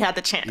Awesomeness when you had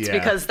the chance Yeah.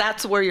 because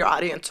that's where your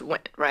audience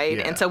went, right?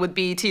 Yeah. And so with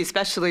BET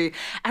especially,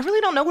 I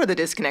really don't know where the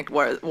disconnect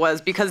was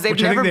because they've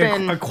Which I never think they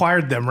been.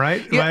 acquired them,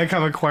 right? Yeah.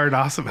 Viacom acquired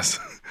Awesomeness.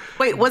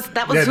 Wait,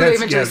 that was Yeah, who they that's-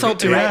 eventually yeah, sold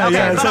to, yeah, right? Okay,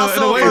 yeah, but so in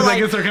also a way, for I like,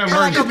 guess they're kind of for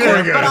like a merging. quarter,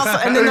 There you but go. also,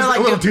 and then they're like,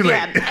 A little too late.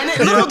 yeah,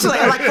 and a little too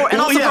late, like,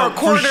 and also yeah, for a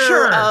quarter for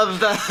sure. of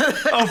the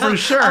For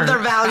sure. of their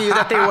value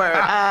that they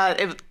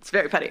were. It's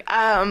very petty.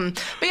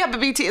 But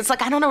BT, it's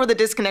like I don't know where the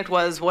disconnect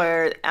was.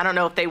 Where I don't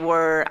know if they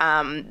were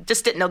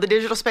just didn't know the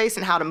digital space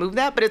and how to move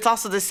that. But it's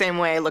also the same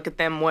way I look at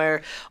them,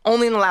 where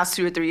only in the last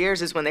 2 or 3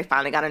 years is when they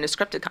finally got into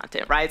scripted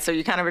content, right? So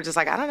you kind of are just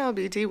like, I don't know,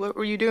 BT, what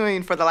were you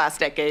doing for the last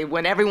decade?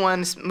 When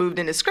everyone's moved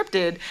into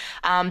scripted,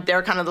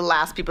 they're kind of the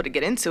last people to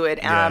get into it.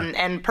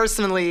 And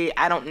personally,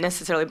 I don't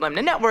necessarily blame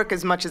the network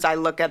as much as I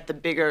look at the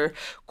bigger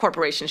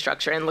corporation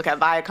structure and look at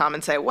Viacom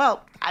and say,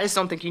 well, I just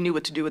don't think you knew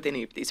what to do with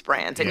any of these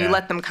brands. And you Yeah.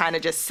 let them kind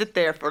of just sit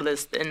there for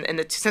this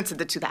since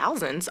the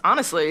 2000s,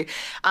 honestly,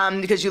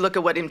 because you look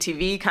at what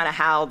MTV kind of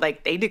how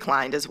like they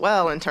declined as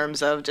well in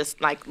terms of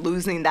just like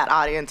losing that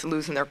audience,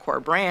 losing their core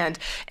brand.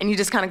 And you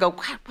just kind of go,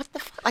 what the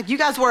fuck? Like you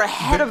guys were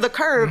ahead of the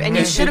curve and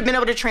you should have been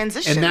able to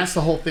transition. And that's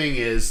the whole thing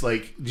is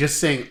like just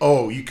saying,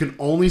 oh, you can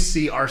only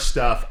see our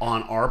stuff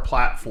on our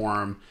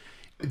platform.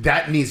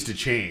 That needs to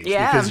change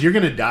because you're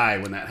going to die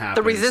when that happens.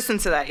 the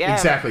resistance to that, yeah.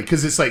 Exactly.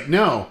 Because it's like,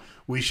 no,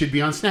 we should be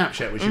on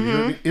Snapchat. We should be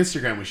on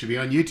Instagram. We should be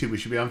on YouTube. We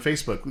should be on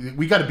Facebook.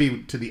 We got to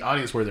be to the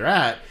audience where they're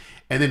at.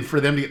 And then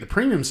for them to get the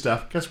premium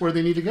stuff, guess where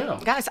they need to go?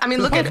 Guys, I mean,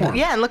 To the look at platform.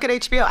 and look at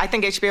HBO. I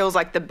think HBO is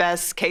like the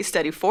best case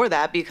study for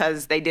that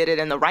because they did it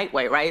in the right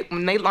way, right?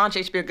 When they launched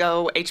HBO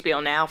Go,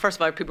 HBO Now, first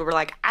of all, people were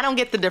like, I don't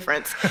get the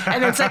difference.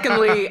 And then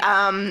secondly,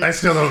 I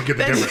still don't get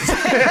the difference.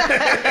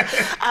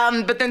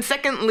 but then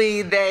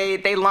secondly,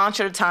 they launched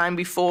at a time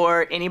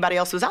before anybody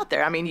else was out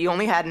there. I mean, you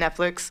only had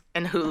Netflix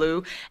and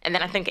Hulu, and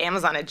then I think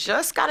Amazon had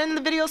just got into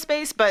the video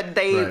space, but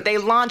they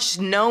launched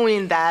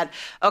knowing that,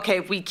 okay,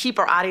 if we keep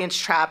our audience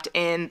trapped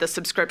in the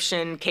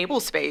subscription cable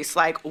space,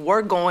 like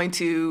we're going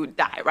to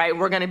die, right?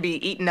 We're going to be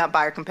eaten up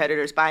by our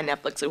competitors, by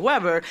Netflix or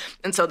whoever.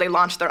 And so they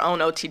launched their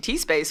own OTT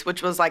space,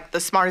 which was like the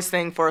smartest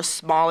thing for a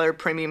smaller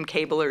premium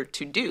cabler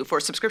to do for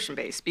a subscription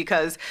base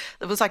because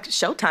it was like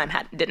Showtime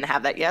didn't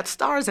have that yet.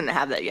 Stars didn't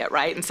have that yet,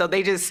 right? And so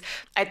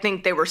I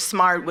think they were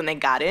smart when they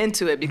got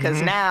into it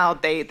because now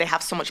they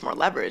have so much more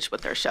leverage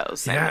with their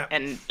shows. Yeah.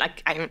 And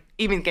like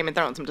even Game of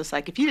Thrones, I'm just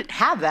like, if you didn't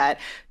have that,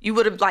 you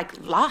would have like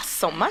lost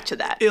so much of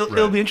that.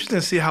 It'll be interesting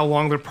to see how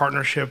long their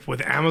partnership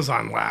with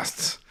Amazon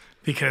lasts.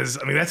 Because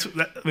I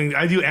mean,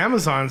 I do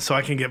Amazon so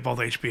I can get both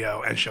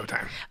HBO and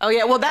Showtime. Oh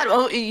yeah,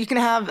 well you can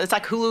have it's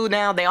like Hulu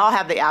now. They all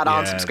have the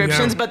add-on Yeah.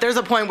 subscriptions, Yeah. but there's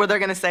a point where they're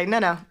going to say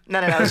no,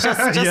 it's just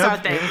our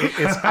thing.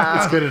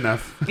 It's good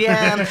enough.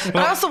 Yeah, but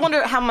I also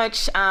wonder how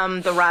much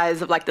the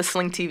rise of like the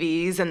Sling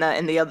TVs and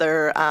the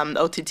other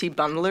OTT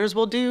bundlers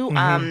will do,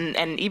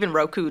 and even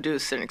Roku to a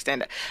certain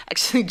extent. I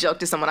actually joked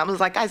to someone. I was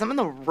like, guys, I'm in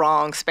the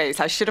wrong space.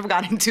 I should have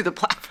gotten into the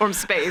platform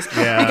space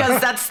because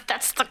that's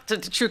the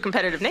true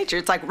competitive nature.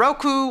 It's like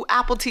Roku,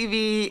 Apple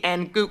TV,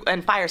 and Google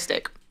and Fire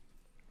Stick.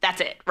 That's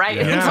it, right?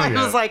 Yeah. And so I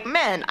Yeah. was like,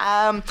 man,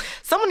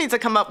 someone needs to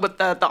come up with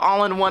the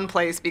all-in-one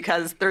place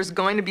because there's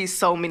going to be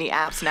so many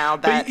apps now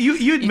that But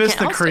you'd miss can't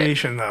the host it.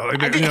 creation though, like,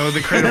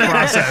 the creative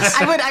process.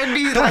 I'd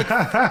be like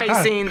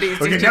facing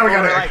these Okay, people now we who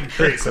are got like, to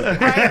create something.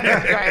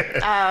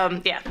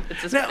 right. Yeah,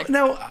 it's just funny.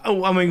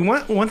 I mean,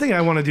 one thing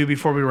I want to do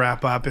before we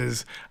wrap up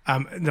is,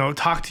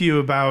 talk to you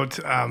about.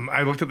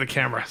 I looked at the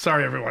camera.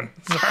 Sorry, everyone.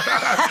 Sorry.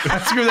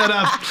 I screwed that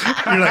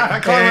up. You're like, I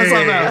called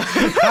myself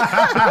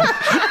out.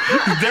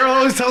 Daryl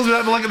always tells me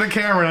not to look at the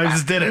camera, and I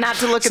just did it. Not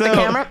to look at the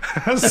camera?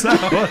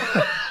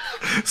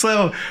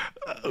 So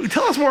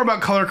tell us more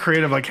about Color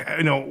Creative, like,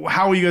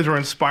 how you guys were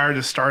inspired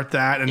to start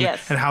that and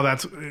how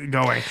that's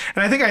going.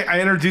 And I think I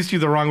introduced you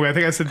the wrong way. I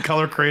think I said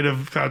Color Creative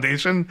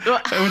Foundation,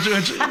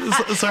 which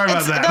sorry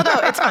about that.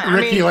 No, it's fine.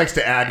 Ricky I mean, likes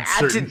to add add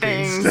to certain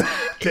things.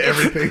 to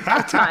everything.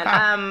 That's fine.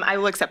 I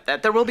will accept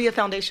that. There will be a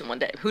foundation one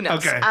day. Who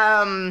knows? Okay.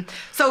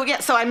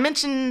 So I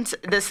mentioned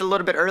this a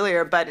little bit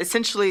earlier, but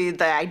essentially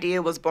the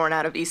idea was born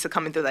out of Issa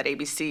coming through that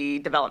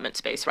ABC development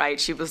space, right?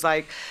 She was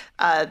like,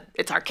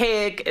 it's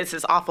archaic, it's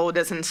just awful, it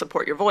doesn't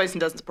support your voice and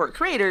doesn't support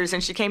creators.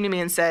 And she came to me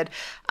and said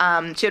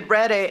she had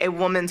read a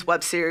woman's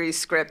web series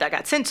script that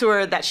got sent to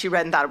her that she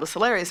read and thought it was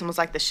hilarious and was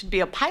like, this should be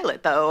a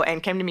pilot though,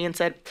 and came to me and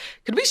said,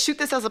 could we shoot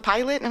this as a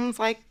pilot? And I was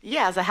like,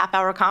 yeah, as a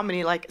half-hour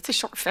comedy, like it's a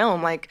short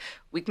film, like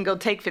we can go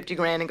take 50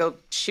 grand and go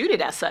shoot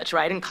it as such,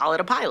 right? And call it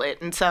a pilot.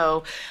 And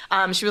so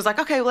she was like,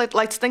 okay,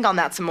 let's think on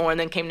that some more. And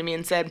then came to me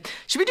and said,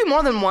 should we do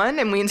more than one?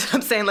 And we ended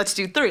up saying, let's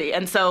do 3.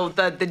 And so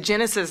the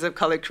genesis of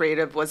Color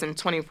Creative was in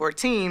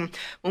 2014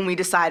 when we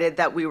decided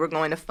that we were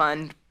going to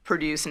fund,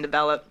 produce, and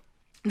develop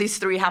these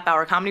 3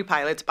 half-hour comedy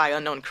pilots by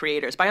unknown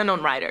creators, by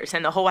unknown writers.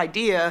 And the whole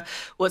idea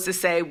was to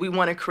say, we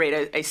want to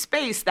create a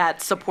space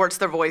that supports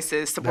their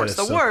voices, supports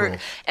their work,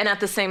 and at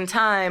the same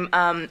time,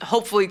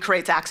 hopefully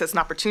creates access and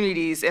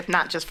opportunities, if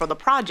not just for the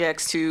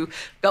projects to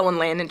go and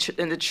land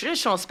in the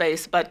traditional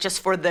space, but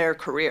just for their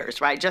careers,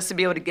 right? Just to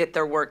be able to get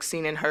their work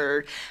seen and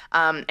heard,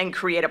 and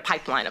create a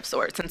pipeline of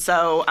sorts. And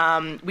so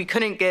we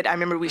couldn't get, I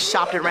remember we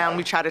shopped around,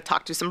 we tried to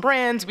talk to some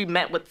brands, we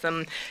met with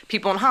some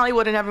people in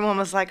Hollywood, and everyone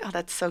was like, oh,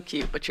 that's so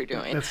cute what you're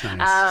doing. That's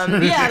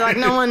nice. Yeah, like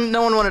no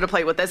one wanted to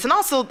play with this. And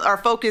also our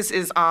focus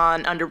is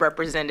on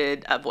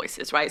underrepresented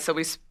voices, right? So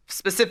we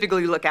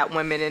specifically look at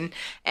women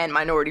and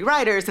minority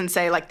writers and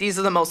say, like, these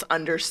are the most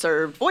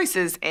underserved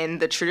voices in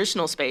the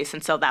traditional space.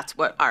 And so that's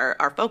what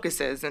our focus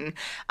is. And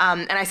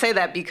I say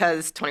that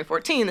because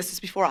 2014, this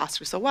is before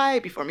Oscar So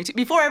White, before Me Too,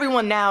 before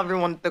everyone,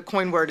 the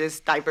coin word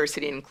is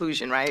diversity and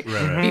inclusion, right?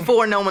 Right.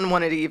 Before no one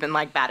wanted to even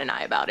like bat an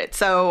eye about it.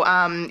 So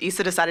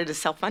Issa decided to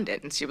self-fund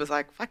it. And she was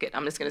like, fuck it,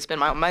 I'm just going to spend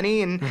my own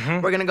money and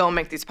we're going to go and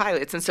make these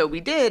pilots. And so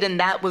we did.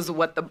 And that was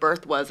what the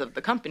birth was of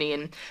the company.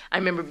 And I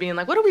remember being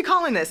like, what are we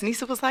calling this? And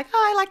Issa was like,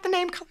 oh, I like the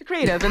name Color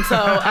Creative. And so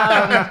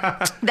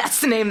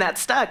that's the name that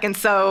stuck. And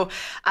so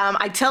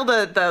I tell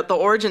the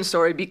origin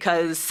story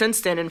because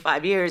since then, in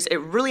 5 years, it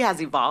really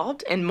has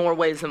evolved in more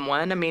ways than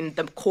one. I mean,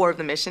 the core of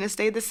the mission has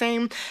stayed the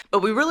same,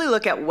 but we really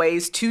look at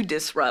ways to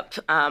disrupt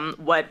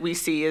what we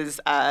see as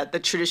the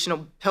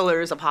traditional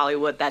pillars of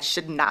Hollywood that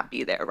should not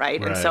be there,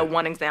 right? And so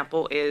one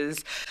example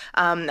is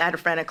I had a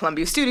friend at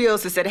Columbia Studios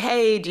who said,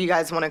 hey, do you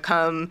guys want to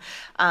come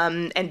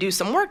and do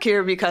some work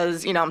here?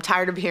 Because, I'm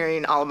tired of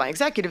hearing all of my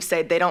executives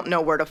say they don't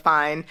know where to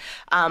find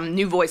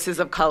new voices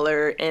of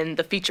color in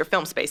the feature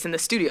film space, in the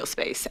studio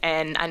space.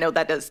 And I know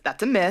that's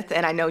a myth,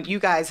 and I know you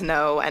guys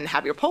know and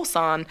have your pulse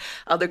on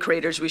other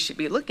creators we should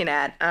be looking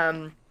at.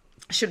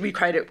 Should we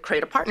create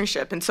a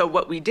partnership? And so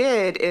what we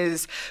did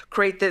is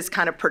create this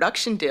kind of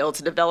production deal, it's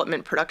a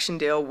development production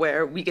deal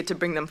where we get to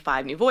bring them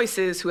 5 new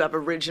voices who have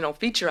original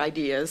feature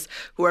ideas,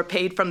 who are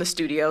paid from the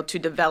studio to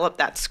develop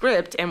that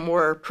script, and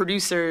we're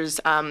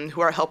producers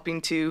who are helping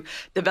to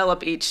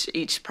develop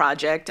each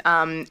project,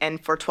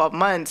 and for 12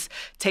 months,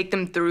 take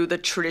them through the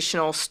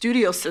traditional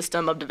studio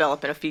system of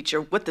developing a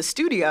feature with the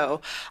studio,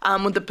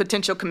 with the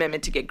potential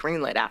commitment to get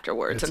greenlit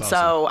afterwards. That's and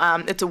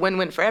awesome. so it's a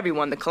win-win for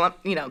everyone.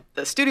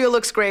 The studio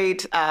looks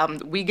great.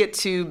 We get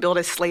to build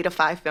a slate of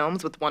 5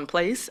 films with one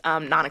place,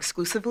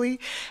 non-exclusively,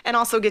 and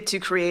also get to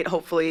create,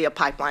 hopefully, a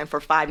pipeline for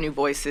 5 new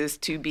voices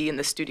to be in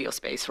the studio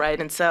space, right?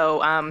 And so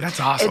that's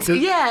awesome.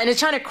 And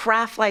it's trying to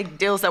craft like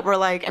deals that were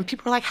like, and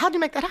people are like, how'd you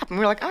make that happen?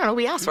 We're like, I don't know,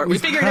 we asked for it, we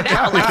figured it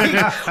out.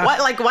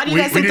 Why do you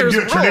guys think there's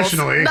rules?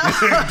 Traditionally. No.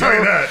 Try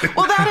that.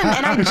 Well,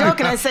 and I joke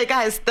and I say,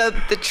 guys,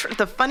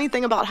 the funny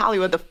thing about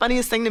Hollywood, the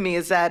funniest thing to me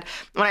is that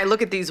when I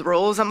look at these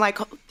rules, I'm like,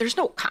 there's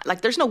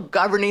no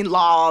governing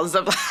laws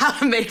of how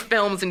to make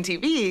films and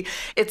TV.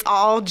 It's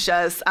all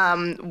just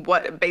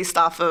based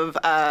off of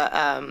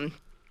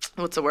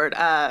what's the word?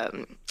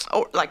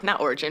 Not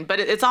origin, but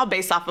it's all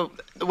based off of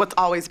what's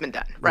always been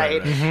done,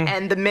 right?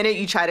 And the minute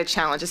you try to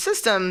challenge a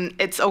system,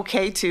 it's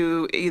okay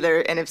to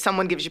and if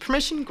someone gives you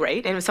permission,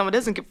 great. And if someone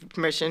doesn't give you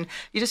permission,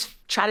 you just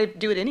try to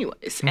do it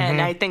anyways.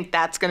 And I think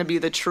that's going to be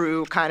the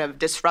true kind of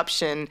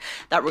disruption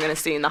that we're going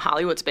to see in the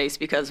Hollywood space,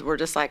 because we're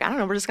just like, I don't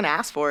know, we're just going to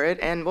ask for it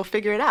and we'll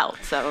figure it out.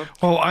 So.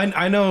 Well,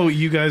 I know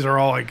you guys are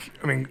all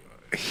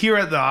here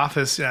at the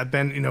office at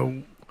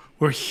Ben,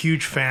 we're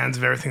huge fans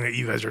of everything that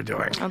you guys are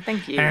doing. Oh,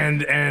 thank you.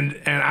 And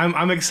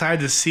I'm excited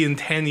to see in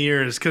 10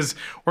 years, because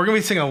we're going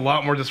to be seeing a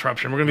lot more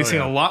disruption. We're going to be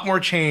seeing a lot more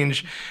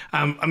change.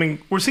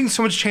 We're seeing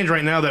so much change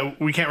right now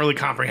that we can't really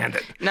comprehend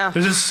it. No.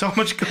 There's just so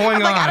much going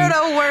on. I don't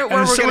know where we're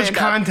there's so gonna much end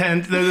up.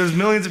 content. There's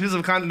millions of pieces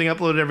of content being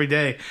uploaded every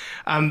day.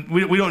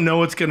 We don't know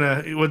what's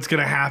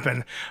gonna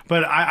happen.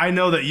 But I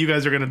know that you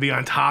guys are going to be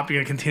on top. You're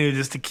going to continue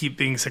just to keep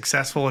being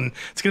successful, and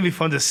it's going to be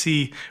fun to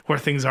see where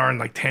things are in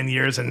like 10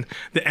 years and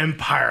the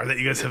empire that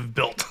you guys have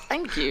built.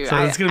 Thank you. So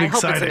it's going to be exciting.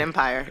 I hope it's an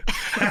empire.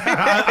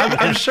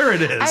 I'm sure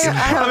it is. I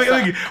hope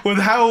so. With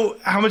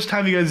how much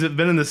time you guys have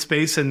been in this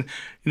space, and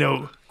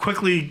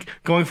quickly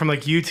going from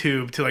like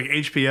YouTube to like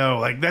HBO,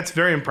 like that's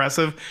very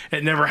impressive.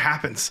 It never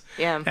happens.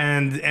 Yeah.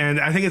 And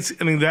I think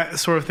that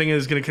sort of thing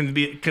is going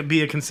to could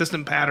be a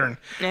consistent pattern.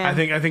 Yeah. I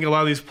think a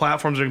lot of these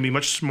platforms are going to be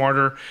much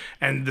smarter,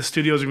 and the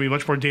studios are going to be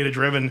much more data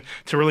driven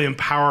to really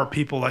empower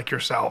people like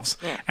yourselves.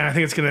 Yeah. And I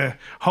think it's going to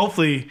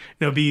hopefully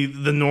be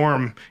the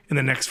norm in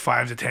the next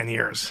 5 to 10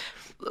 years.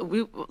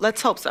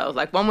 Let's hope so.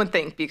 Like, one would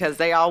think, because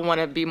they all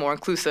want to be more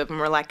inclusive, and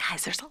we're like,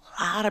 guys, there's a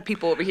lot of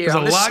people over here There's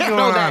on a the lot channel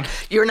going that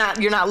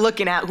on. you're not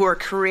looking at, who are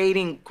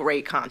creating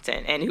great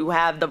content and who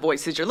have the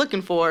voices you're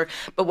looking for.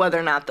 But whether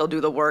or not they'll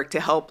do the work to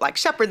help like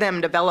shepherd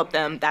them, develop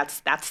them, that's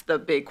the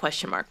big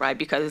question mark, right?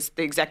 Because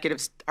the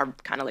executives are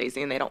kind of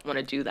lazy and they don't want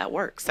to do that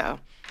work. So,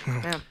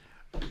 yeah.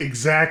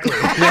 Exactly.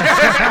 This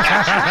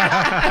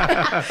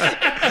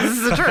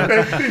is the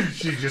truth.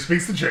 She just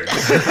speaks the truth.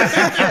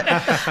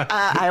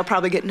 I'll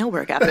probably get no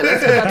work after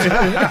this.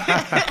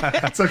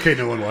 But that's It's okay.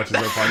 No one watches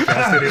our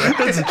podcast anyway.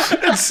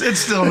 It's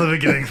still in the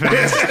beginning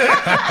phase.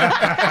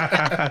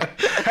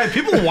 Hey,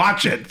 people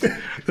watch it.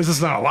 This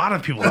is not a lot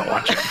of people that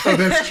watch it. Oh,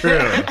 that's true.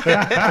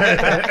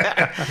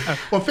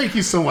 Well, thank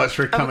you so much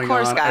for coming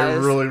course, on. I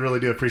guys. really, really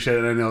do appreciate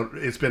it. I know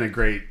it's been a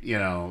great,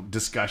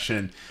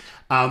 discussion.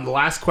 The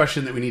last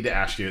question that we need to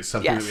ask you is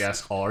something Yes. that we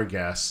ask all our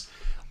guests.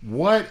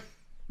 What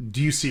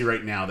do you see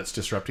right now that's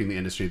disrupting the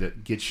industry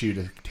that gets you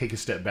to take a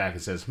step back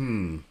and says,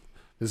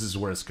 this is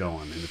where it's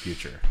going in the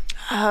future?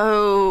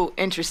 Oh,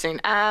 interesting.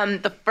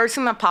 The first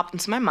thing that popped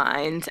into my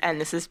mind, and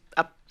this is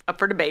up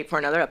for debate for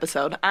another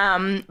episode,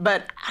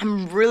 but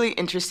I'm really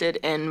interested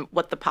in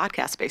what the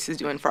podcast space is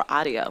doing for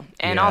audio.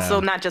 And Yeah.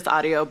 also not just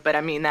audio, but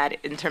I mean that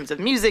in terms of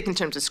music, in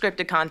terms of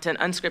scripted content,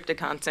 unscripted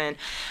content,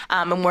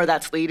 and where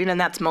that's leading. And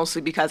that's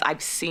mostly because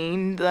I've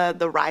seen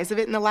the rise of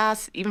it in the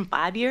last even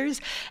 5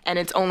 years, and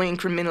it's only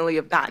incrementally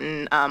have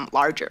gotten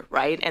larger,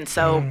 right? And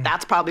so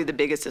that's probably the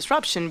biggest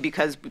disruption,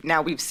 because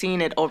now we've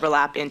seen it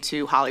overlap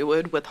into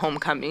Hollywood with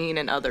Homecoming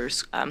and other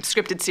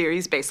scripted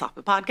series based off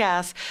of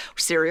podcasts,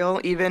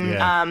 Serial even.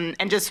 Yeah.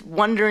 And just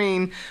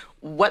wondering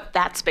what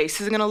that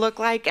space is going to look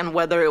like, and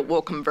whether it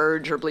will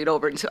converge or bleed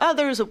over into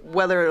others, or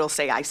whether it'll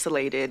stay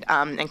isolated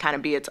and kind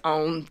of be its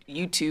own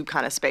YouTube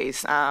kind of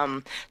space.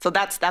 So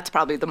that's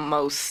probably the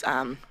most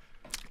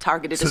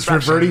targeted So it's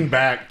disruption. reverting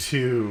back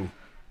to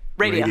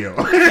Radio.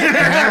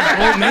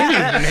 Well, maybe.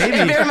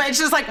 It's very much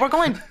just like we're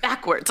going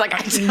backwards. Like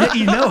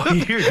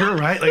You're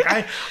right. Like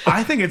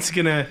I think it's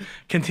gonna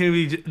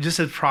continue to be just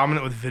as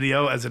prominent with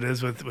video as it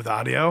is with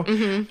audio.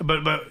 Mm-hmm.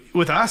 But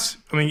with us,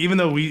 I mean, even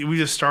though we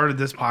just started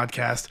this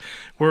podcast,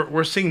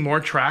 we're seeing more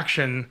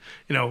traction,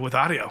 with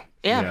audio.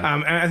 Yeah.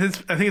 And I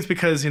think it's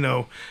because I'm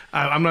not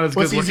as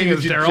Well, good it's easy looking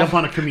to as jump Daryl.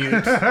 on a commute.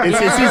 It's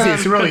easy.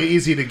 It's really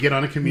easy to get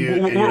on a commute.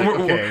 And you're like,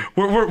 okay.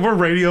 We're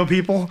radio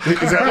people.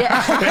 Is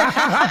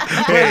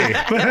that, hey,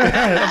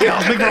 Yeah,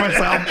 I'll speak for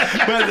myself.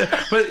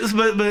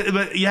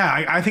 But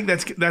yeah, I think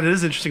that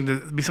is interesting to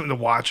be something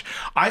to watch.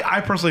 I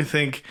personally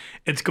think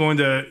it's going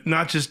to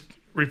not just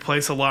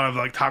replace a lot of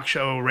like talk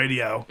show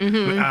radio.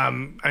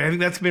 I think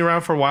that's been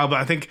around for a while,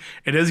 but I think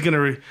it is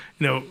going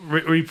to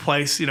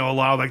replace a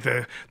lot of like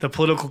the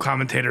political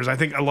commentators. I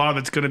think a lot of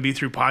it's going to be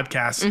through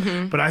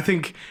podcasts, but I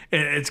think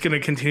it's going to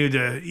continue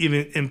to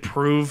even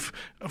improve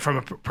from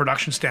a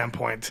production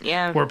standpoint.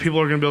 Yeah. Where people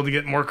are going to be able to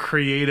get more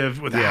creative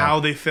with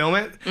how they film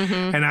it,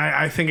 and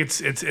I think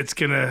it's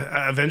going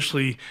to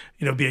eventually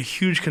be a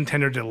huge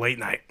contender to late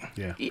night.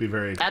 yeah, be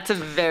very, that's a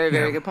very,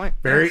 very good point.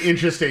 very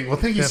interesting. Well,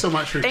 thank you so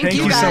much for Thank taking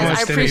you you so guys. much,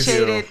 I Denise.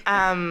 appreciate it.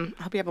 I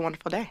hope you have a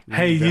wonderful day.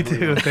 Hey, you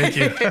too. Thank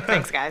you.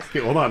 Thanks, guys. Okay,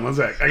 hold on one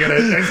sec. I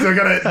still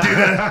gotta do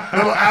the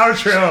little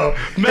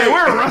outro. Man,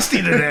 we're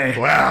rusty today.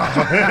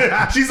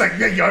 Wow. She's like,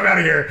 thank you, I'm out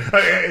of here.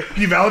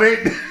 Can you validate?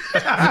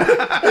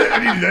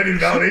 I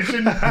need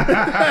validation.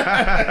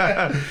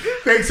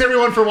 Thanks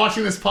everyone for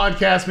watching this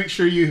podcast. Make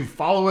sure you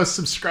follow us,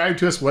 subscribe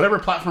to us, whatever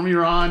platform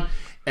you're on.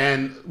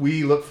 And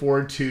we look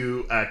forward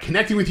to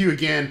connecting with you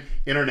again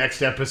in our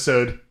next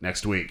episode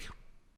next week.